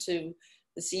offer them to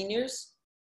the seniors?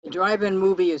 The drive-in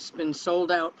movie has been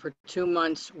sold out for 2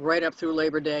 months, right up through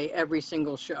Labor Day, every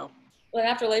single show. Well,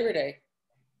 after Labor Day.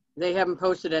 They haven't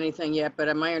posted anything yet,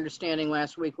 but my understanding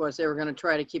last week was they were going to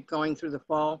try to keep going through the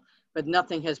fall, but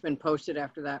nothing has been posted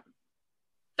after that.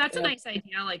 That's a nice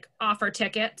idea, like offer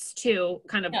tickets to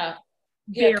kind of Yeah.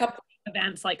 bigger Yeah,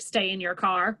 events, like stay in your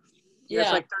car. Yeah.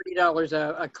 It's like $30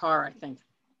 a car, I think.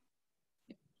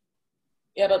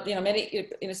 Yeah, but many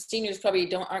seniors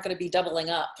probably aren't going to be doubling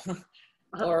up,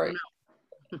 or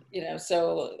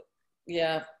so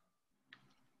yeah.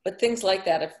 But things like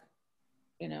that, if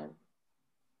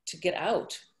to get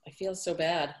out, I feel so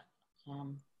bad.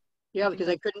 Yeah, because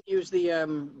I couldn't use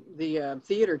the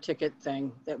theater ticket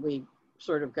thing that we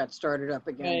sort of got started up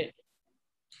again. Right.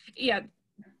 Yeah,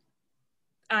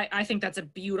 I think that's a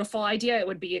beautiful idea. It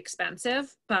would be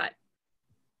expensive, but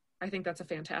I think that's a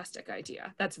fantastic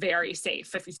idea. That's very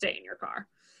safe if you stay in your car.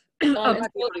 I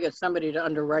might be able to get somebody to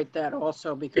underwrite that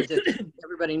also, because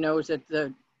everybody knows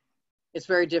that it's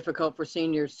very difficult for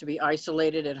seniors to be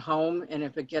isolated at home, and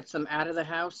if it gets them out of the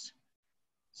house,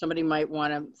 somebody might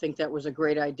want to think that was a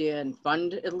great idea and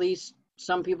fund at least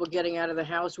some people getting out of the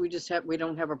house. We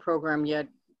don't have a program yet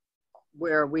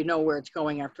where we know where it's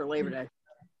going after Labor Day.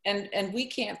 And we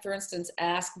can't, for instance,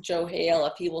 ask Joe Hale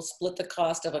if he will split the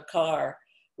cost of a car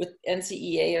with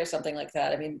NCEA or something like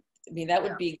that. I mean that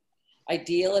would be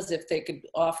ideal, as if they could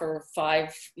offer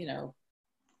 5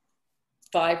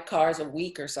 cars a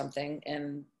week or something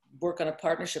and work on a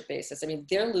partnership basis. I mean,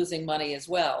 they're losing money as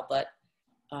well, but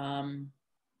who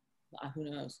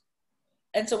knows?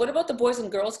 And so what about the Boys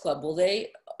and Girls Club? Will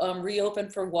they reopen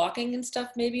for walking and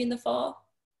stuff maybe in the fall?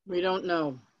 We don't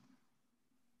know.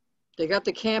 They got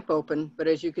the camp open, but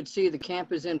as you could see, the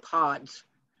camp is in pods.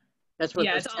 That's what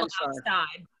it's all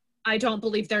outside. I don't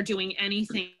believe they're doing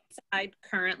anything outside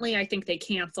currently. I think they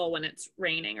cancel when it's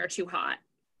raining or too hot.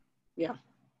 Yeah.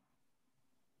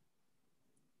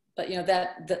 But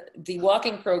that the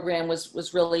walking program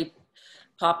was really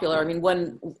popular. I mean,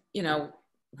 when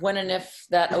and if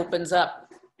that opens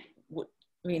up,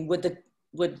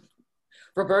 would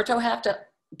Roberto have to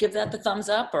give that the thumbs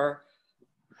up, or?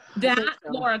 That,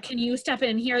 Laura, can you step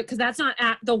in here? Because that's not,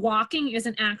 the walking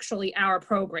isn't actually our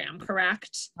program,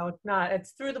 correct? No, it's not.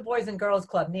 It's through the Boys and Girls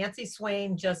Club. Nancy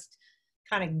Swain just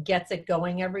kind of gets it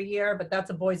going every year, but that's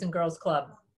a Boys and Girls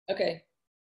Club. Okay.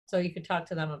 So you could talk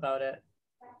to them about it.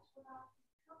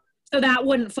 So that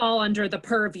wouldn't fall under the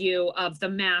purview of the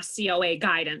Mass COA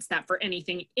guidance that for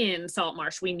anything in Salt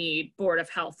Marsh, we need Board of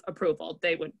Health approval.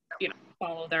 They would,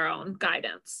 follow their own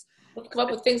guidance. We'll come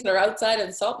up with things that are outside of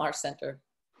the Salt Marsh Center.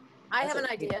 I have an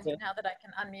idea now that I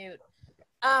can unmute.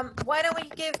 Why don't we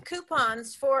give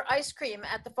coupons for ice cream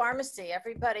at the pharmacy?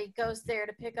 Everybody goes there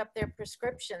to pick up their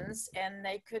prescriptions, and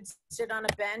they could sit on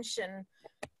a bench and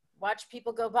watch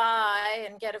people go by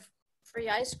and get a free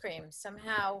ice cream.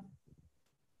 Somehow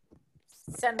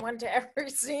send one to every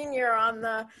senior on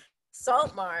the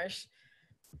Salt Marsh.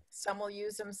 Some will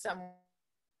use them, some.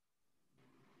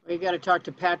 We got to talk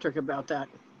to Patrick about that.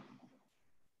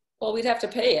 Well, we'd have to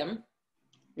pay him.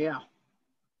 Yeah,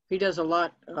 he does a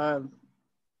lot of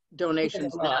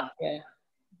donations now. Yeah.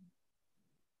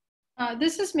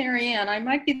 This is Marianne. I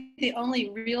might be the only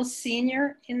real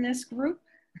senior in this group,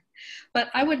 but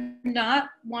I would not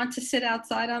want to sit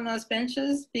outside on those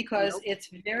benches because it's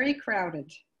very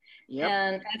crowded. Yep.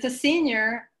 And as a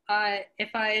senior,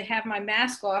 if I have my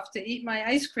mask off to eat my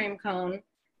ice cream cone,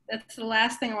 that's the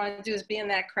last thing I want to do is be in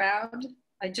that crowd.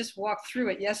 I just walked through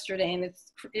it yesterday, and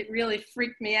it really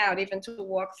freaked me out even to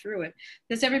walk through it,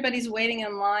 because everybody's waiting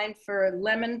in line for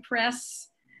lemon press,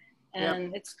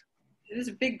 and there's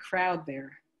a big crowd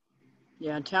there.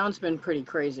 Yeah, town's been pretty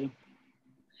crazy.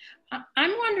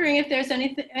 I'm wondering if there's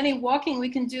any walking we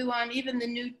can do on even the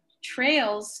new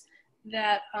trails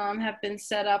that have been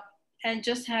set up, and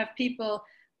just have people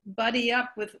buddy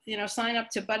up with, sign up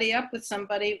to buddy up with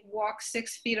somebody, walk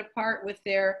 6 feet apart with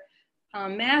their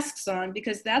masks on,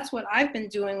 because that's what I've been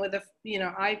doing with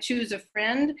I choose a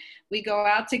friend, we go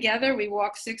out together, we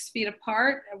walk 6 feet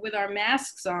apart with our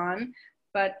masks on,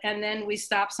 and then we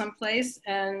stop someplace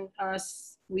and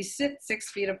we sit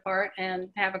 6 feet apart and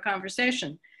have a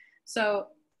conversation. So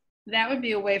that would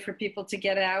be a way for people to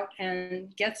get out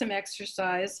and get some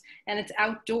exercise, and it's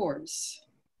outdoors.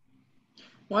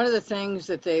 One of the things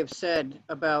that they've said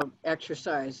about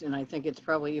exercise, and I think it's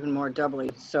probably even more doubly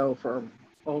so for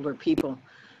older people,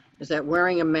 is that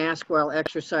wearing a mask while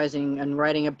exercising and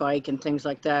riding a bike and things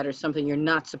like that are something you're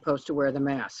not supposed to wear the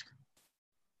mask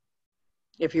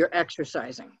if you're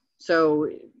exercising. So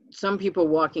some people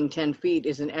walking 10 feet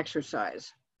is an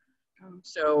exercise.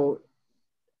 So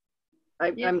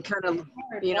I'm kind of,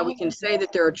 you know, we can say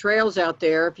that there are trails out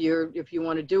there if you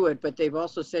want to do it, but they've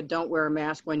also said don't wear a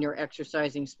mask when you're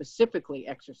exercising, specifically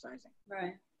exercising.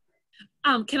 Right.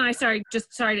 Sorry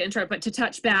to interrupt, but to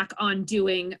touch back on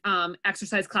doing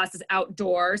exercise classes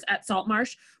outdoors at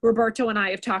Saltmarsh, Roberto and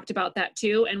I have talked about that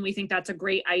too, and we think that's a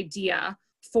great idea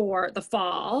for the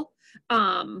fall,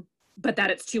 but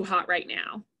that it's too hot right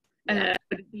now. And that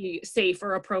it would be safe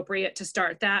or appropriate to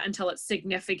start that until it's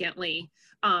significantly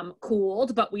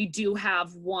cooled. But we do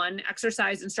have one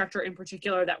exercise instructor in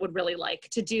particular that would really like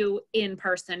to do in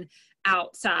person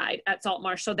outside at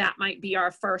Saltmarsh. So that might be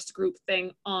our first group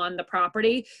thing on the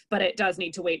property, but it does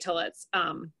need to wait till it's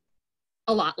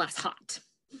a lot less hot.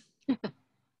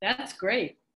 That's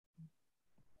great.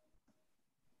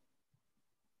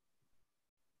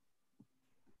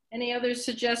 Any other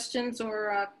suggestions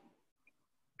or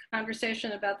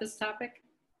conversation about this topic?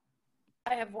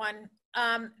 I have one.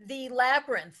 The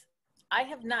Labyrinth. I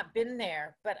have not been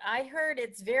there, but I heard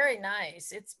it's very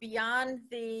nice. It's beyond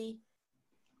the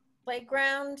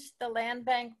playground, the land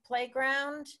bank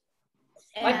playground.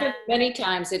 I've been many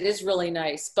times. It is really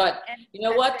nice, but you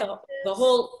know what? The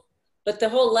whole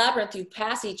labyrinth, you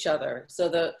pass each other. So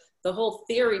the whole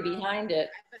theory behind it.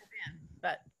 I could have been,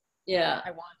 but yeah,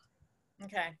 I want.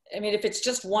 Okay. I mean, if it's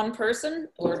just one person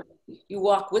or you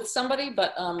walk with somebody,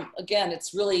 but again,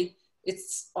 it's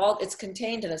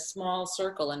contained in a small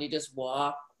circle and you just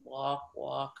walk.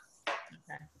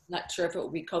 Okay. Not sure if it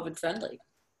would be COVID friendly.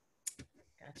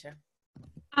 Gotcha.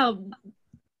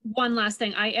 One last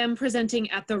thing. I am presenting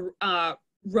at the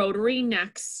Rotary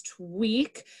next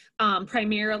week,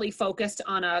 primarily focused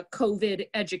on a COVID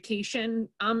education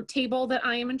table that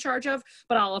I am in charge of,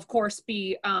 but I'll of course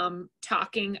be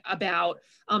talking about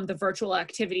the virtual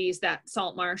activities that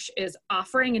Saltmarsh is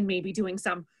offering and maybe doing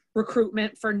some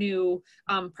recruitment for new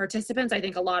participants. I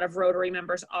think a lot of Rotary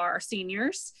members are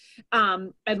seniors,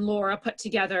 and Laura put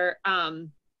together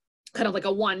kind of like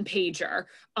a one-pager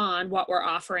on what we're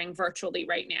offering virtually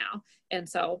right now. And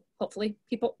so hopefully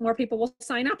more people will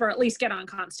sign up or at least get on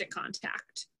constant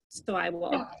contact. So I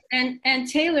will. And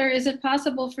Taylor, is it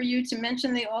possible for you to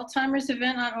mention the Alzheimer's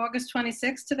event on August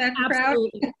 26th to that crowd?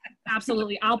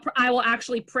 Absolutely. I will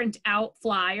actually print out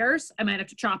flyers. I might have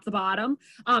to chop the bottom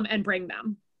and bring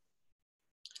them.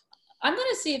 I'm going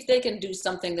to see if they can do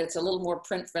something that's a little more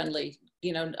print friendly,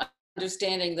 you know,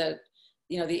 understanding the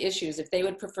issues, if they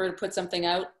would prefer to put something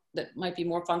out that might be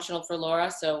more functional for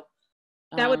Laura. So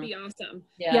that would be awesome.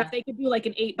 Yeah. If they could do like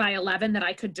an 8x11 that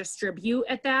I could distribute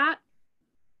at that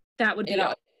would be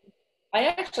awesome. I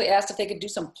actually asked if they could do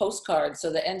some postcards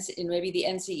so that maybe the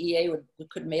NCEA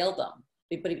could mail them.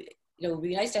 But it would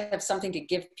be nice to have something to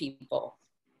give people.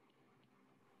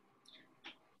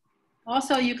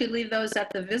 Also, you could leave those at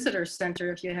the visitor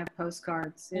center if you have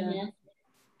postcards. Yeah. Mm-hmm.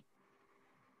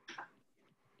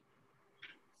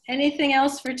 Anything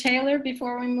else for Taylor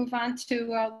before we move on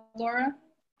to Laura?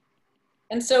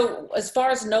 And so as far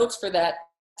as notes for that,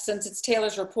 since it's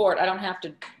Taylor's report, I don't have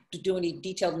to do any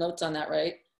detailed notes on that,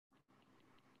 right?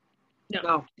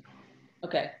 No.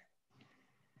 Okay.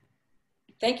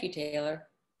 Thank you, Taylor.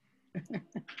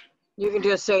 You can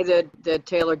just say that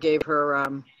Taylor gave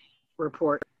her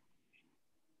report.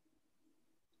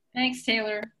 Thanks,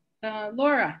 Taylor.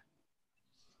 Laura.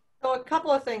 So a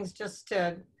couple of things just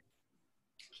to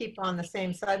keep on the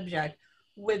same subject.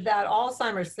 With that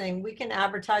Alzheimer's thing, we can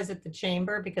advertise at the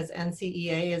chamber because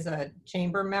NCEA is a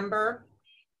chamber member.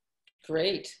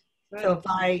 Great. So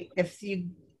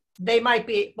they might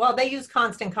be, well, they use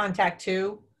Constant Contact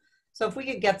too. So if we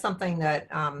could get something that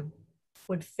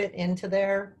would fit into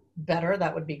there better,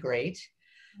 that would be great.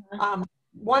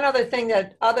 One other thing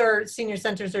that other senior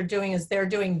centers are doing is they're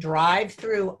doing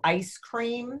drive-through ice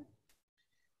cream.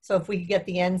 So if we could get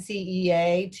the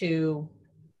NCEA to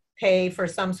pay for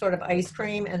some sort of ice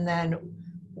cream and then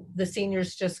the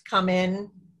seniors just come in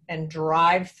and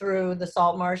drive through the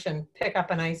Saltmarsh and pick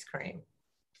up an ice cream.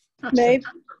 Maybe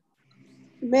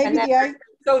the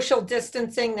social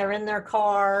distancing, they're in their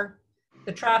car.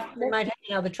 The traffic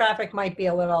the traffic might be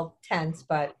a little tense,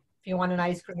 but if you want an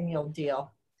ice cream, you'll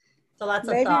deal. So that's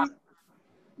a thought.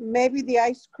 Maybe the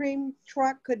ice cream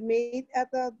truck could meet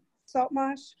at the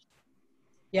Saltmarsh.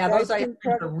 Yeah, those ice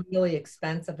creams are really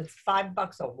expensive. It's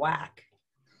 $5 a whack.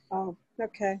 Oh,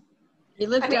 okay. He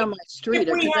lived down my street.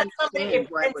 If we had something, if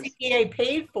NCEA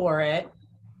paid for it.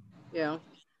 Yeah.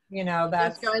 You know,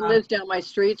 this guy lives down my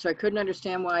street, so I couldn't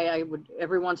understand why I would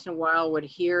every once in a while would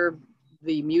hear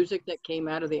the music that came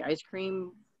out of the ice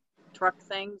cream truck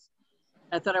things.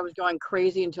 I thought I was going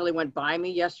crazy until he went by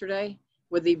me yesterday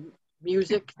with the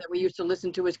music that we used to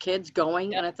listen to as kids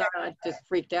going, and I thought I just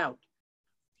freaked out.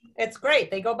 It's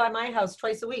great. They go by my house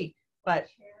twice a week, but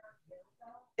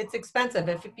it's expensive.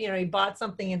 If, you know, you bought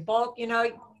something in bulk, you know,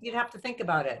 you'd have to think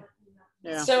about it.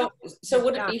 Yeah. So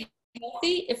would it be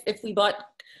healthy if we bought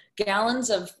gallons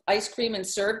of ice cream and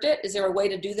served it? Is there a way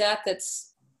to do that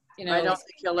that's, you know? I don't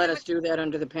think you'll let us do that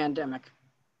under the pandemic.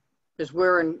 Because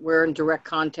we're in direct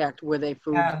contact with a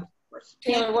food source.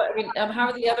 Taylor, what, I mean, how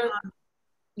are the other?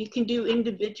 You can do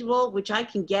individual, which I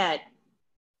can get,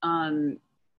 for,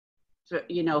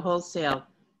 you know, wholesale.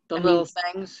 The I little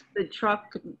mean, things. The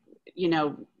truck, you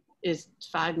know, is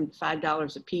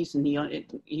 $5 a piece, and he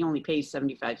only pays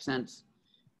 75 cents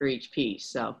for each piece.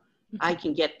 So I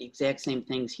can get the exact same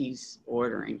things he's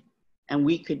ordering, and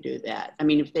we could do that. I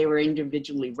mean, if they were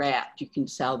individually wrapped, you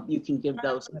can give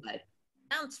those away.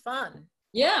 Sounds fun.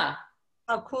 Yeah.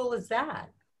 How cool is that?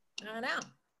 I know.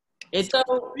 It's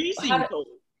So freezing cold.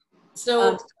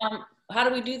 So how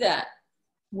do we do that?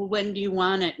 Well, when do you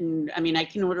want it? And I mean, I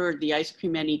can order the ice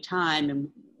cream anytime, and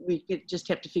we could just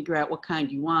have to figure out what kind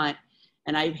you want.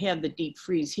 And I have the deep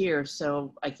freeze here,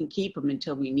 so I can keep them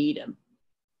until we need them.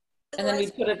 And then we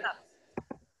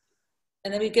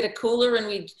get a cooler, and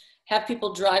we have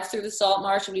people drive through the Salt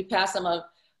Marsh, and we pass them an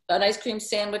ice cream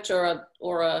sandwich or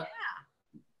a.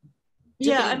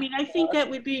 Yeah, I mean, I think that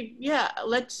would be, yeah,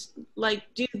 let's like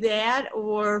do that,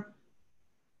 or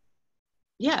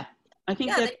yeah, I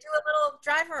think Yeah, that. they do a little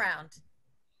drive around.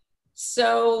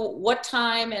 So what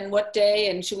time and what day,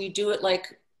 and should we do it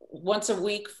like once a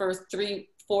week for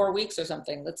 3-4 weeks or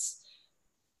something? And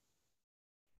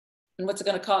what's it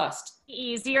going to cost?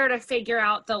 Easier to figure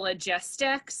out the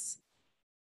logistics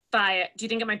do you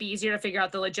think it might be easier to figure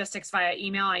out the logistics via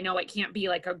email? I know it can't be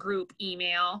like a group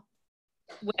email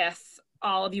with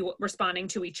all of you responding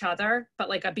to each other, but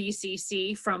like a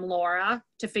BCC from Laura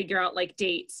to figure out like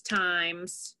dates,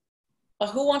 times.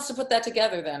 Well, who wants to put that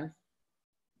together then?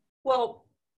 Well,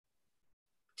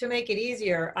 to make it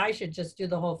easier, I should just do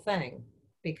the whole thing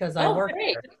because I work great.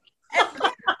 here.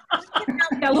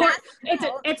 Yeah, Laura,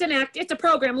 it's a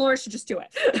program. Laura should just do it.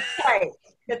 Right.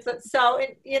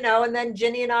 You know, and then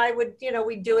Ginny and I would, you know,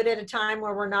 we do it at a time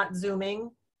where we're not Zooming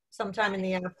sometime in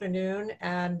the afternoon.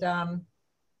 And,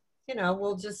 you know,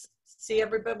 we'll just see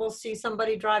everybody, we'll see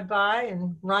somebody drive by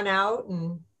and run out.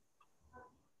 And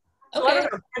so I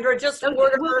don't know, Kendra, just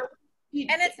order.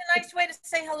 And it's a nice way to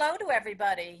say hello to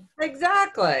everybody.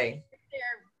 Exactly.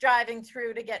 They're driving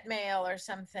through to get mail or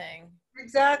something.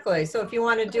 Exactly. So if you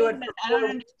want to do it.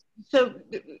 So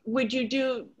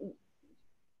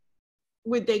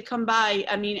would they come by,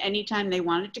 I mean, anytime they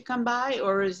wanted to come by,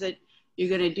 or is it you're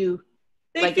going to do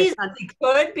They like feasibly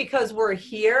could because we're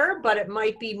here, but it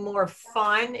might be more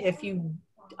fun if you,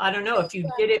 I don't know, if you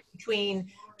did it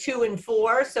between 2 and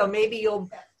 4. So maybe you'll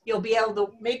be able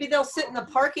to, maybe they'll sit in the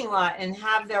parking lot and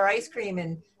have their ice cream,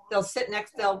 and they'll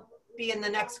be in the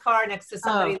next car next to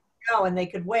somebody and they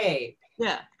could wave.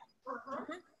 Yeah.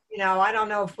 You know, I don't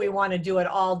know if we want to do it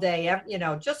all day, you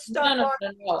know, just start.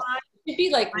 No. It'd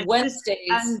be like Wednesdays.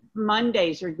 On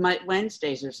Mondays or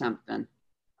Wednesdays or something.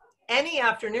 Any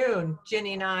afternoon,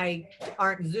 Ginny and I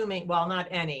aren't Zooming. Well, not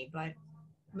any, but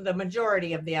the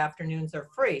majority of the afternoons are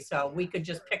free. So we could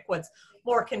just pick what's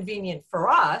more convenient for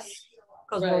us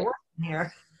because we're working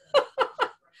here.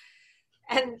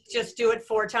 And just do it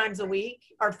 4 times a week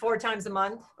or 4 times a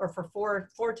month or for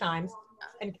four times.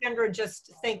 And Kendra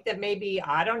just think that maybe,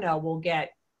 I don't know, we'll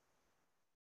get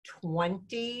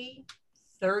 20,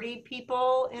 30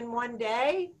 people in one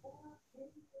day.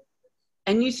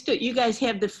 And you guys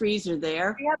have the freezer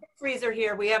there? We have a freezer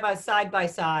here. We have a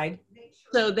side-by-side.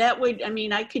 So that would, I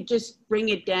mean, I could just bring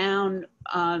it down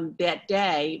that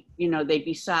day, you know, they'd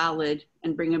be solid,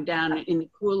 and bring them down in the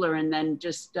cooler and then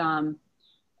just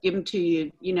give them to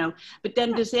you, you know. But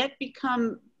then does that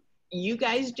become you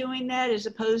guys doing that as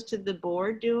opposed to the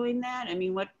board doing that? I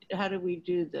mean, how do we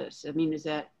do this? I mean, is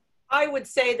that? I would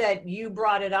say that you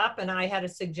brought it up and I had a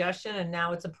suggestion, and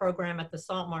now it's a program at the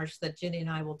Salt Marsh that Ginny and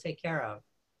I will take care of.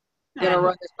 Gonna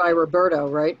run this by Roberto,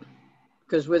 right?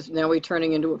 Because now we're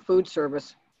turning into a food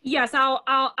service. Yes,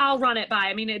 I'll run it by.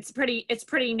 I mean, it's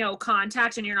pretty no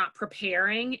contact, and you're not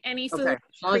preparing any food. Okay,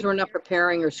 as long as we're not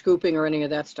preparing or scooping or any of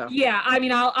that stuff. Yeah, I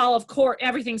mean, I'll of course,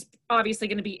 everything's obviously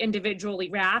going to be individually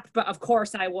wrapped, but of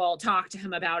course I will talk to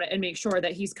him about it and make sure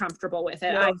that he's comfortable with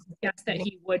it. I guess that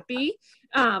he would be,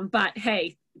 but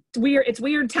hey, it's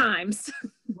weird times.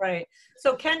 Right.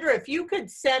 So Kendra, if you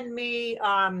could send me,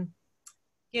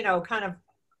 you know, kind of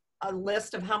a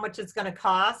list of how much it's going to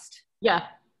cost. Yeah.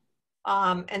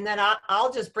 And then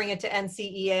I'll just bring it to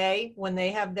NCEA when they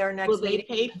have their next meeting. Will they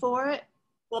meeting. pay for it?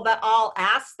 Well, but I'll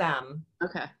ask them.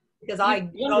 Okay. because I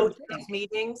go to these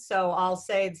meetings, so I'll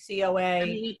say the COA. I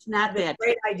mean, it's not that,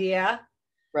 Great idea.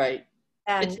 right.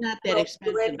 And It's not that we'll do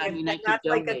expensive. it, I and mean, I could that's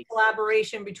like a donate.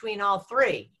 collaboration between all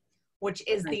three, which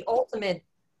is Right. the ultimate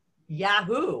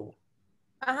Yahoo.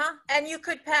 And you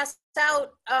could pass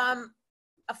out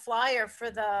a flyer for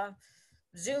the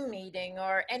Zoom meeting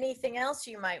or anything else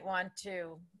you might want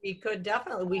to. We could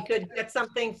definitely, we could get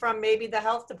something from, maybe the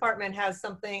health department has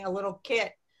something, a little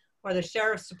kit, or the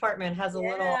sheriff's department has a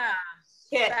little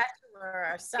kit. Spatula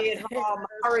or Stay at something. home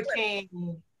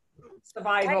hurricane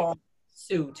survival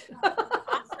suit.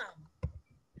 Awesome.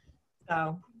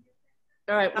 So,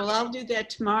 All right, well, I'll do that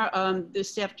tomorrow,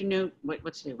 this afternoon.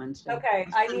 What's today, Wednesday? okay,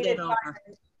 I'll I send need that it over.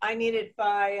 I need it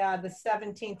by the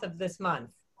 17th of this month.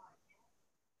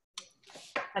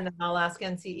 And then I'll ask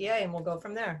NCEA and we'll go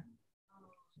from there.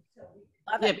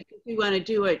 Love Yeah, it. because we want to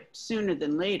do it sooner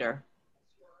than later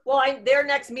Well, their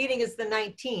next meeting is the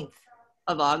 19th.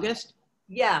 of August.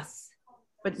 Yes.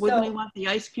 But wouldn't we So- want the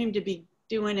ice cream to be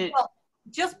doing it? Well,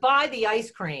 just buy the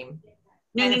ice cream.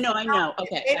 No, and no, if no, I know. If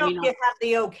Okay. they I don't mean, have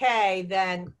the okay,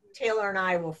 then Taylor and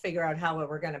I will figure out how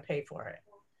we're going to pay for it.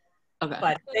 okay.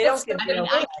 But if they don't give I the mean,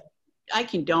 okay, I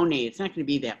can donate. It's not going to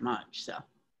be that much, so.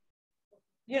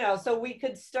 you know, so we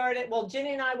could start it. Well,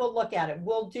 Ginny and I will look at it.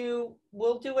 We'll do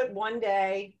it one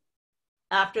day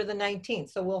after the 19th.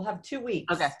 So we'll have 2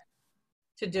 weeks Okay.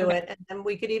 to do Okay. it. And then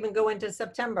we could even go into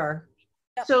September.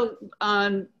 So,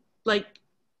 like,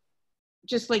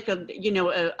 just like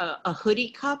a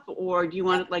hoodie cup, or do you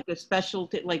want it like a special,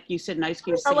 like you said, an ice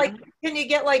cream So like, sandwich? can you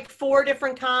get like 4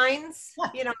 different kinds?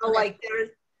 You know, like there's,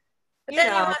 But you then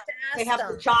you know, have to they ask have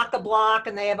them. the chock-a-block,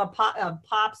 and they have a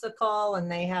popsicle, and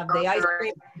they have the ice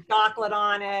cream with chocolate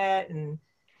on it, and,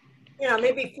 you know,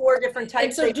 maybe 4 different And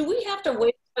types. so do we have to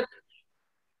wait?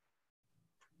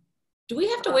 Do we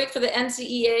have to wait for the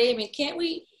NCEA? I mean, can't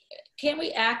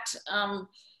we act,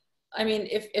 I mean,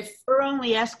 if We're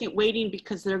only waiting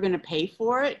because they're going to pay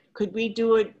for it. Could we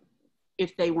do it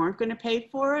if they weren't going to pay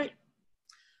for it?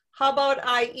 How about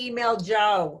I email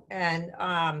Joe, and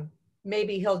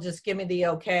maybe he'll just give me the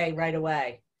okay right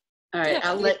away. All right, Yeah.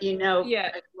 I'll let you know.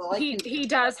 Yeah, Well, I he can-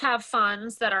 does have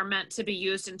funds that are meant to be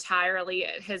used entirely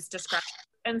at his discretion.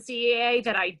 NCAA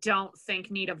that I don't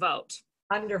think need a vote.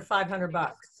 Under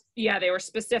 $500. Yeah, they were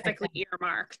specifically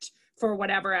earmarked for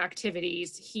whatever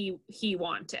activities he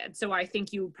wanted. So I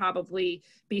think you would probably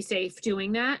be safe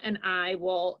doing that, and I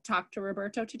will talk to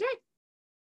Roberto today.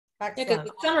 yeah, 'cause Excellent.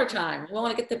 it's summertime, we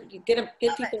want to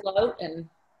get people out and.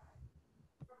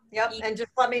 Yep, and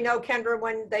just let me know, Kendra,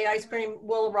 when the ice cream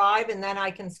will arrive, and then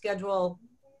I can schedule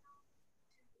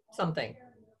something.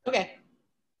 Okay.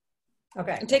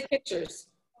 Okay. And take pictures.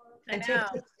 I And know.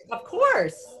 of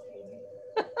course.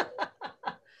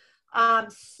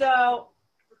 So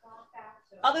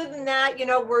other than that, you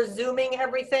know, we're Zooming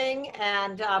everything,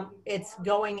 and it's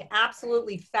going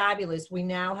absolutely fabulous. We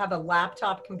now have a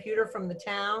laptop computer from the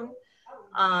town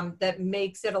that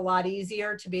makes it a lot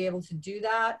easier to be able to do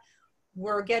that.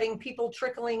 We're getting people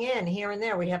trickling in here and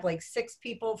there. We have like 6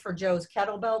 people for Joe's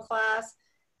kettlebell class.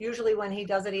 Usually when he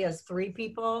does it, he has 3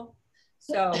 people.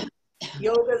 So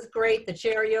yoga's great. The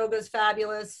chair yoga's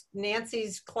fabulous.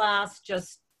 Nancy's class,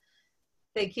 just,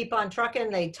 they keep on trucking.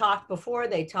 They talk before,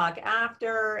 they talk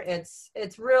after. It's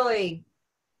really,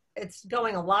 it's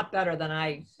going a lot better than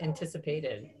I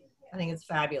anticipated. I think it's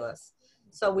fabulous.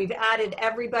 So we've added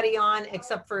everybody on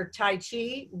except for Tai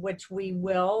Chi, which we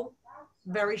will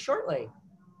very shortly,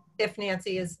 if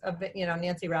Nancy is,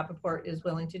 Nancy Rappaport is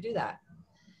willing to do that.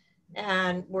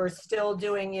 And we're still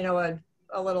doing, you know,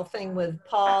 a little thing with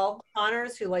Paul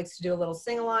Connors, who likes to do a little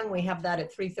sing-along. We have that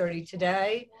at 3:30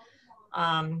 today.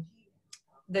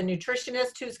 The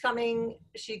nutritionist who's coming,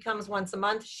 she comes once a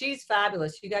month. She's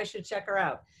fabulous. You guys should check her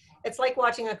out. It's like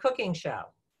watching a cooking show.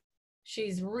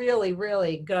 She's really,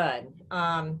 really good.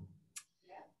 And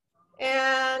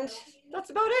that's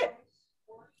about it.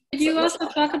 Did you also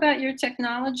talk about your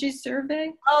technology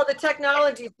survey? Oh, the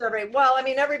technology survey. Well, I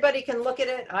mean, everybody can look at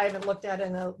it. I haven't looked at it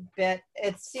in a bit.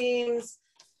 It seems,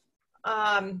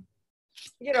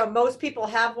 you know, most people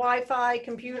have Wi-Fi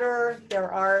computer.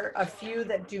 There are a few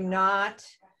that do not.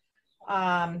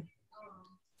 I'm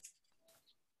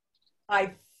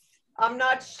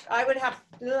not, I would have,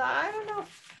 I don't know.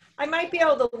 I might be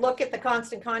able to look at the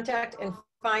Constant Contact and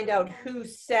find out who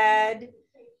said,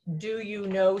 do you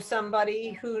know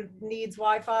somebody who needs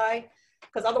Wi-Fi?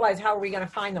 Because otherwise, how are we going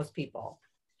to find those people?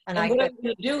 And what are we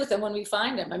going to do with them when we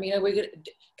find them? I mean,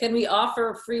 can we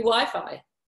offer free Wi-Fi?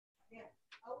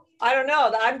 I don't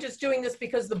know. I'm just doing this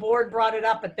because the board brought it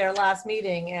up at their last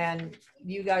meeting and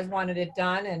you guys wanted it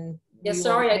done, and Yeah,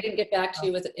 sorry I didn't get back to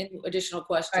you with any additional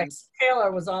questions.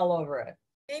 Taylor was all over it.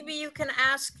 Maybe you can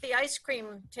ask the ice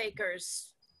cream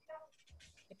takers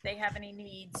if they have any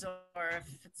needs or if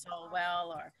it's all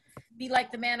well, or be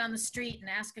like the man on the street and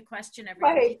ask a question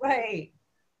every week. Right.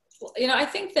 Well, you know, I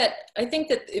think that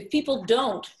if people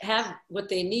don't have what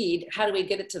they need, how do we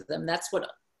get it to them? That's what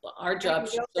our job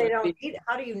should They sort of don't be. need,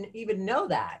 how do you even know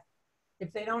that?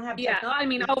 If they don't have Yeah, technology. I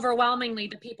mean, overwhelmingly,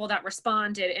 the people that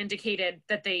responded indicated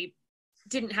that they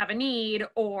didn't have a need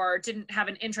or didn't have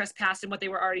an interest past in what they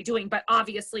were already doing. But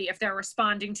obviously, if they're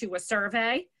responding to a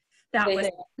survey,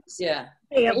 they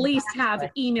at least have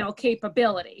email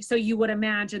capability. So you would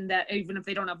imagine that even if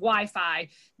they don't have Wi-Fi,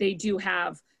 they do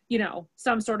have, you know,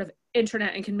 some sort of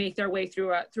internet and can make their way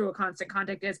through a constant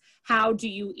contact. Is how do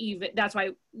you even? That's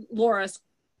why Laura's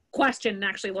question, and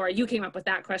actually, Laura, you came up with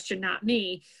that question, not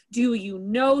me. Do you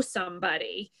know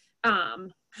somebody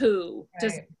who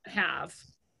doesn't have,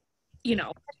 you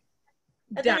know?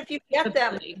 And then if you get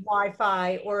them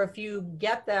Wi-Fi, or if you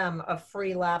get them a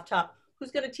free laptop,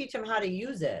 who's going to teach them how to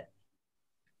use it?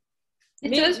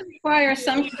 It does require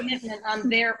some commitment on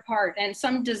their part and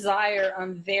some desire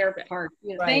on their part.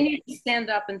 You know, They need to stand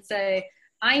up and say,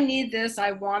 I need this,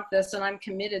 I want this, and I'm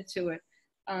committed to it.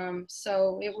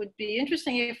 So it would be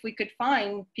interesting if we could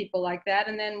find people like that,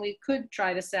 and then we could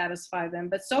try to satisfy them.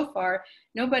 But so far,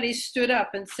 nobody stood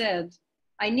up and said,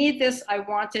 I need this, I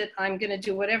want it, I'm going to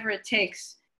do whatever it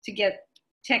takes to get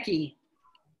techie.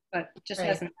 But it just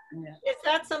hasn't happened yet. Is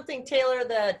that something, Taylor,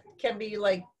 that can be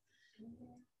like,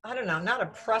 I don't know, not a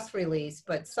press release,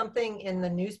 but something in the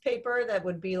newspaper that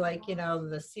would be like, you know,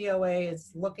 the COA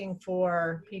is looking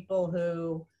for people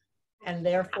who, and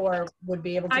therefore would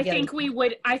be able to get.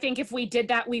 I think if we did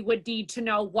that, we would need to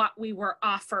know what we were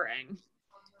offering.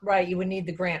 Right, you would need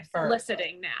the grant first.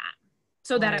 Soliciting that,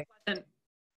 so that it wasn't,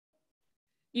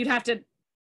 you'd have to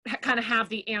kind of have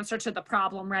the answer to the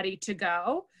problem ready to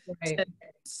go to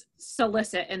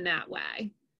solicit in that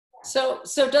way. So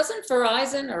doesn't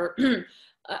Verizon, or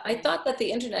I thought that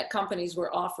the internet companies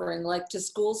were offering, like, to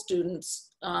school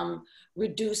students,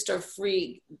 reduced or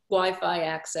free Wi-Fi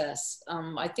access.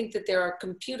 I think that there are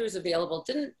computers available.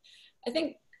 I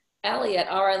think Allie at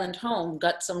Our Island Home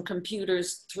got some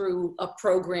computers through a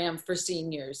program for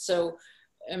seniors. So,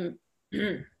 I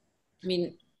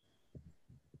mean.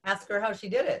 Ask her how she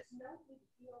did it.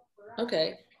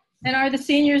 Okay. And are the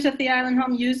seniors at the Island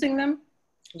Home using them?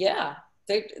 Yeah,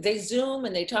 they Zoom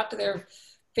and they talk to their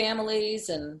families,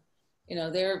 and, you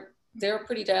know, they're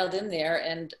pretty dialed in there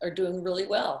and are doing really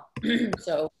well.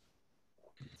 So.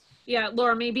 Yeah,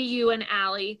 Laura, maybe you and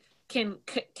Allie can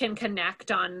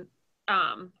connect on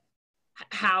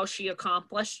how she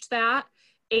accomplished that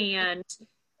and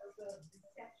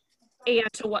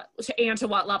to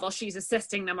what level she's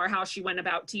assisting them, or how she went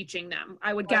about teaching them.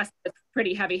 I would guess it's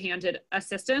pretty heavy-handed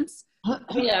assistance.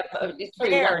 Yeah, it's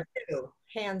pretty There too,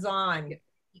 hands-on.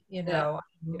 You know,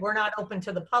 we're not open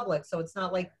to the public, so it's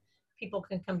not like people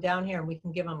can come down here and we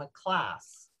can give them a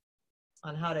class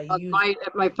on how to use it.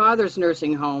 At my father's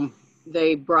nursing home,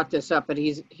 they brought this up, but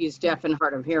he's deaf and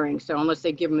hard of hearing, so unless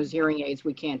they give him his hearing aids,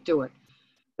 we can't do it.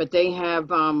 But they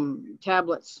have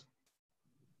tablets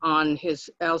on his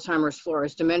Alzheimer's floor,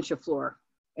 his dementia floor,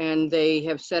 and they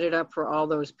have set it up for all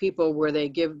those people where they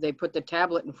put the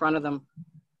tablet in front of them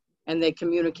and they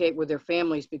communicate with their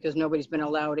families, because nobody's been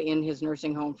allowed in his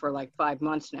nursing home for like 5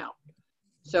 months now.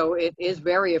 So it is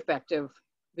very effective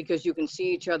because you can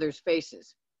see each other's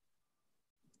faces.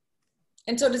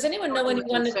 And so does anyone know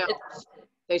anyone?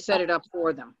 They set it up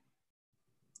for them.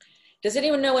 Does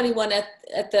anyone know anyone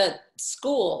at the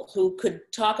school who could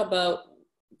talk about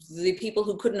the people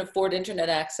who couldn't afford internet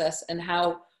access and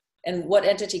how, and what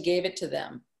entity gave it to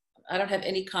them? I don't have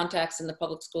any contacts in the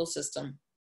public school system,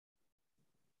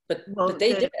 but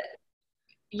they did it.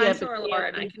 Yeah, I'm sure, Laura,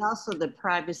 and I there's can. also the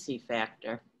privacy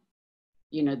factor.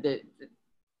 You know,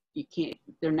 you can't,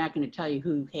 they're not going to tell you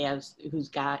who's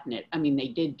gotten it. I mean, they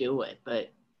did do it,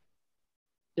 but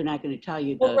they're not going to tell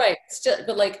you. Well, right. Still,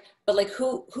 but like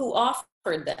who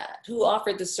offered that? Who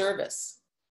offered the service?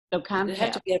 So Comcast. Did it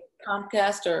have to be a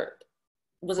Comcast, or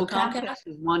was it Comcast? Comcast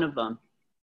is one of them.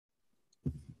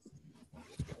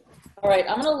 All right,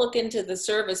 I'm going to look into the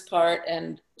service part,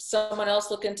 and someone else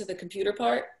look into the computer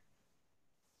part.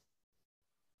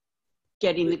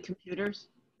 Getting the computers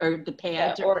or the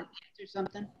pads, Yeah, or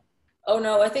something. Oh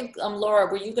no, I think Laura,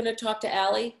 were you going to talk to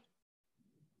Allie?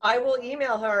 I will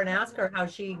email her and ask her how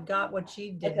she got what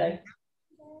she did. Okay.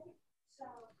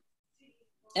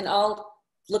 And I'll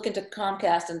look into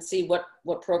Comcast and see what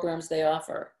programs they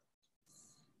offer.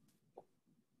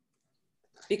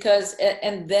 Because,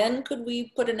 and then could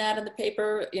we put an ad in the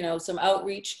paper, you know, some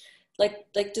outreach, like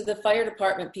do the fire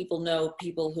department people know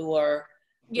people who are,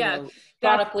 you Yeah, know,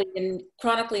 that-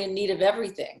 chronically in need of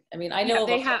everything? I mean, I know yeah, of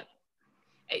they a- have,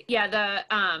 yeah,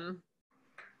 the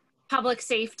public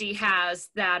safety has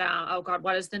that, oh God,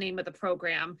 what is the name of the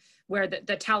program? Where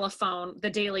the telephone, the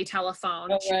daily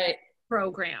telephone Oh, right.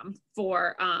 program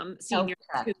for seniors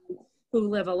who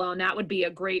live alone. That would be a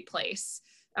great place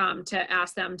to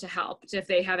ask them to help if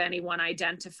they have anyone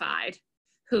identified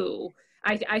who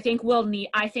I think will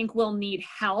need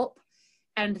help,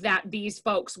 and that these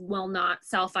folks will not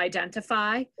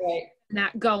self-identify. Right.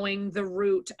 Not going the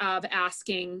route of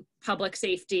asking public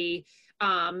safety,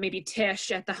 maybe Tish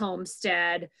at the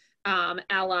Homestead,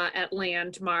 Ella at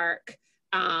Landmark,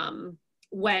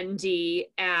 Wendy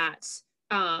at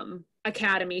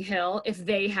Academy Hill, if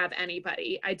they have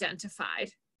anybody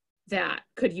identified that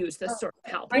could use this sort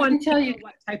of help. I can tell you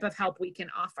what type of help we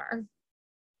can offer.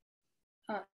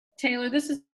 Taylor, this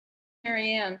is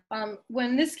Mary Ann.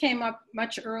 When this came up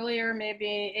much earlier,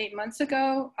 maybe 8 months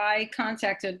ago, I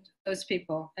contacted those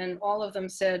people, and all of them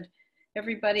said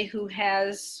everybody who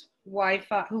has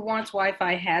Wi-Fi, who wants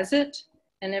Wi-Fi has it,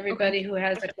 and everybody who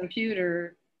has a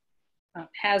computer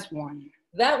has one.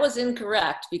 That was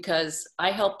incorrect, because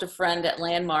I helped a friend at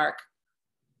Landmark.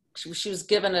 She was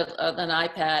given an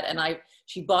iPad, and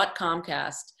she bought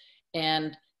Comcast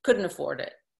and couldn't afford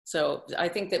it. So I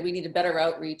think that we need a better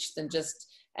outreach than just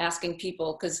asking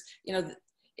people, because, you know,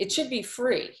 it should be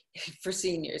free for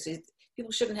seniors.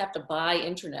 People shouldn't have to buy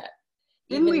internet.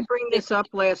 Didn't we bring this up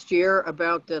last year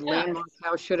about the Landmark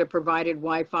House should have provided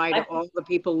Wi-Fi to all the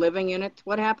people living in it?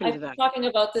 What happened to I've that? been talking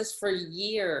about this for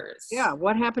years. Yeah,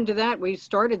 what happened to that? We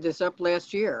started this up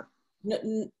last year.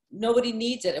 Nobody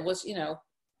needs it. It was, you know,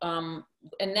 and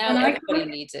now everybody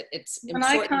needs it. It's when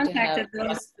I important contacted to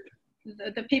have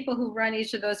the people who run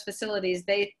each of those facilities,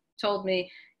 they told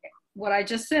me what I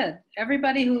just said.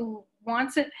 Everybody who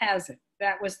wants it has it.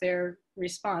 That was their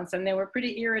response, and they were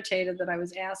pretty irritated that I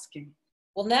was asking.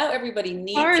 Well, now everybody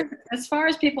needs it. As far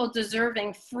as people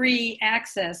deserving free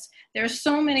access, there's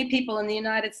so many people in the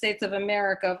United States of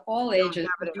America of all ages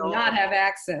who do not have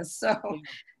access. So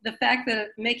the fact that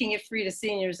making it free to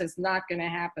seniors is not going to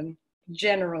happen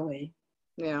generally.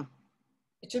 Yeah.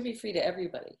 It should be free to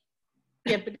everybody.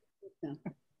 Yeah, but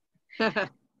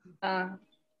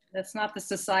that's not the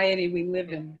society we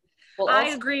live in. Well, I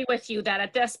agree with you that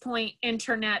at this point,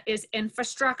 internet is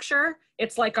infrastructure.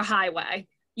 It's like a highway.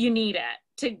 You need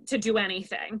it to do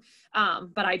anything.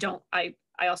 But I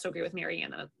also agree with Mary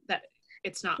Ann that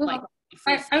it's not like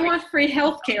I want free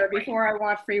healthcare before I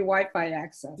want free Wi-Fi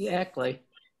access. Exactly.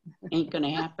 Ain't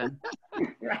gonna happen.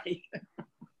 Right.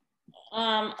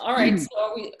 All right.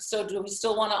 So do we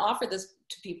still want to offer this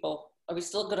to people? Are we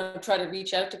still going to try to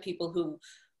reach out to people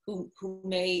who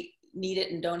may need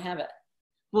it and don't have it?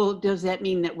 Well, does that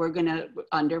mean that we're gonna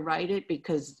underwrite it?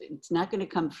 Because it's not gonna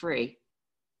come free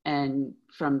and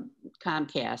from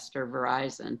Comcast or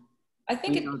Verizon. I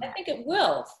think it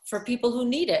will for people who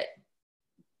need it.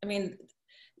 I mean,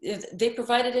 they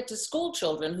provided it to school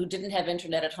children who didn't have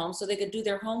internet at home so they could do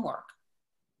their homework.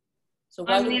 So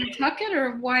why would Nantucket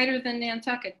or wider than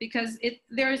Nantucket? Because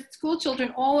there's school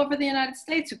children all over the United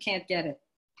States who can't get it.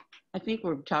 I think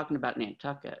we're talking about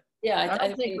Nantucket. Yeah, I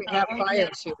don't think we have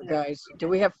FiOS here, guys. Do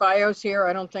we have FiOS here?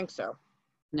 I don't think so.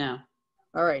 No.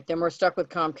 All right, then we're stuck with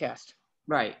Comcast.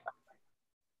 Right.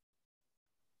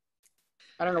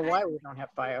 I don't know why we don't have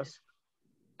FiOS.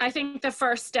 I think the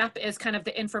first step is kind of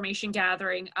the information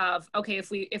gathering of, okay,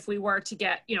 if we were to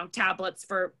get, you know, tablets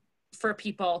for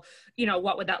people, you know,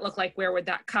 what would that look like? Where would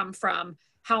that come from?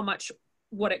 How much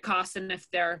would it cost? And if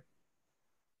there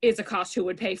is a cost, who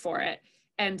would pay for it?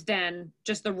 And then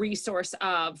just the resource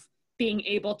of being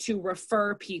able to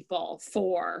refer people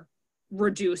for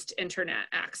reduced internet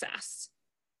access.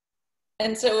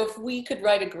 And so if we could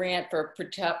write a grant for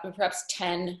perhaps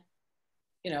 10,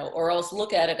 you know, or else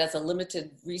look at it as a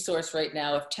limited resource right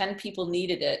now. If 10 people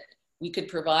needed it, we could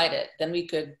provide it. Then we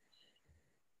could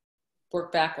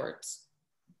work backwards.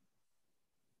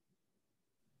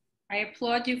 I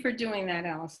applaud you for doing that,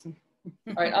 Allison.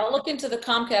 All right, I'll look into the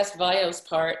Comcast FiOS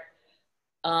part.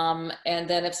 And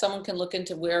then if someone can look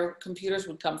into where computers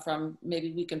would come from,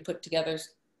 maybe we can put together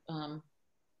something.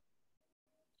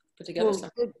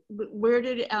 Where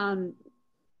did,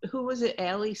 who was it,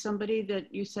 Allie, somebody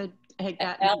that you said had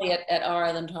gotten? Allie at Our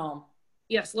Island Home.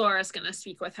 Yes, Laura's gonna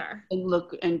speak with her. And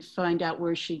look and find out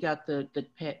where she got the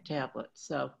tablet,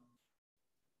 so.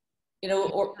 You know,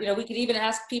 or, you know, we could even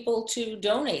ask people to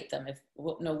donate them if,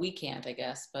 well, no, we can't, I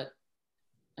guess, but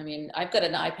I mean, I've got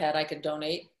an iPad I could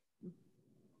donate.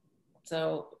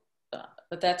 So,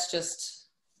 but that's just,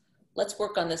 let's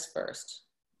work on this first.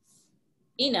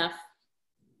 Enough.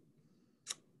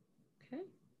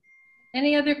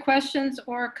 Any other questions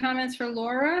or comments for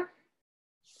Laura?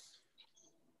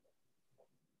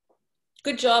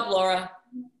 Good job, Laura.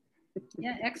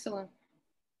 Yeah, excellent.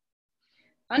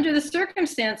 Under the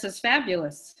circumstances,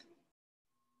 fabulous.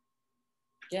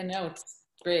 Yeah, no, it's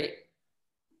great.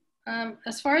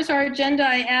 As far as our agenda,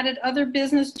 I added other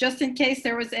business just in case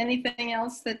there was anything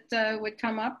else that would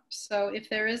come up. So if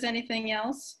there is anything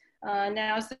else,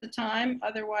 now's the time.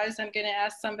 Otherwise, I'm going to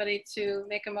ask somebody to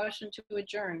make a motion to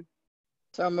adjourn.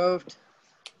 So moved.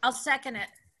 I'll second it.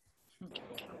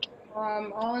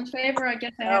 All in favor? I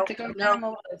guess I have to go down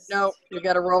the list. No, you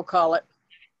got to roll call it.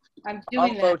 I'm All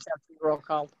doing that. votes have to be roll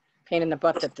called. Pain in the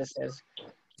butt that this is.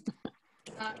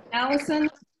 Allison,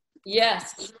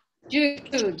 Yes.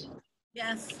 Jude,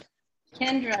 Yes.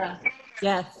 Kendra,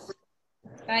 Yes.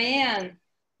 Diane,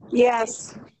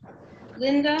 Yes.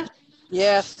 Linda,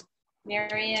 Yes.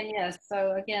 Mary Ann, yes.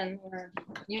 So again, we're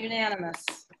unanimous.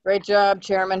 Great job,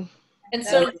 Chairman. And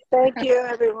so, Thank you,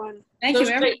 everyone. Thank so you,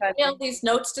 should I everybody. email these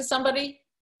notes to somebody?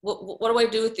 What do I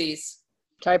do with these?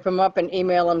 Type them up and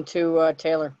email them to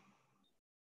Taylor.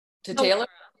 To Taylor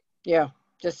Yeah,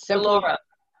 just or simple. Laura?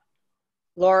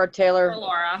 Laura, Taylor. Or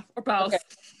Laura, or both. Okay.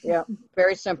 Yeah,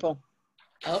 very simple.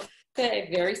 Okay,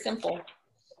 very simple.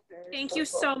 Thank you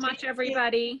so much,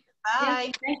 everybody.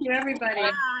 Yes, thank you, everybody.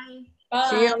 Bye. Bye.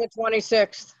 See you on the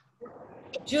 26th.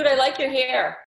 Jude, I like your hair.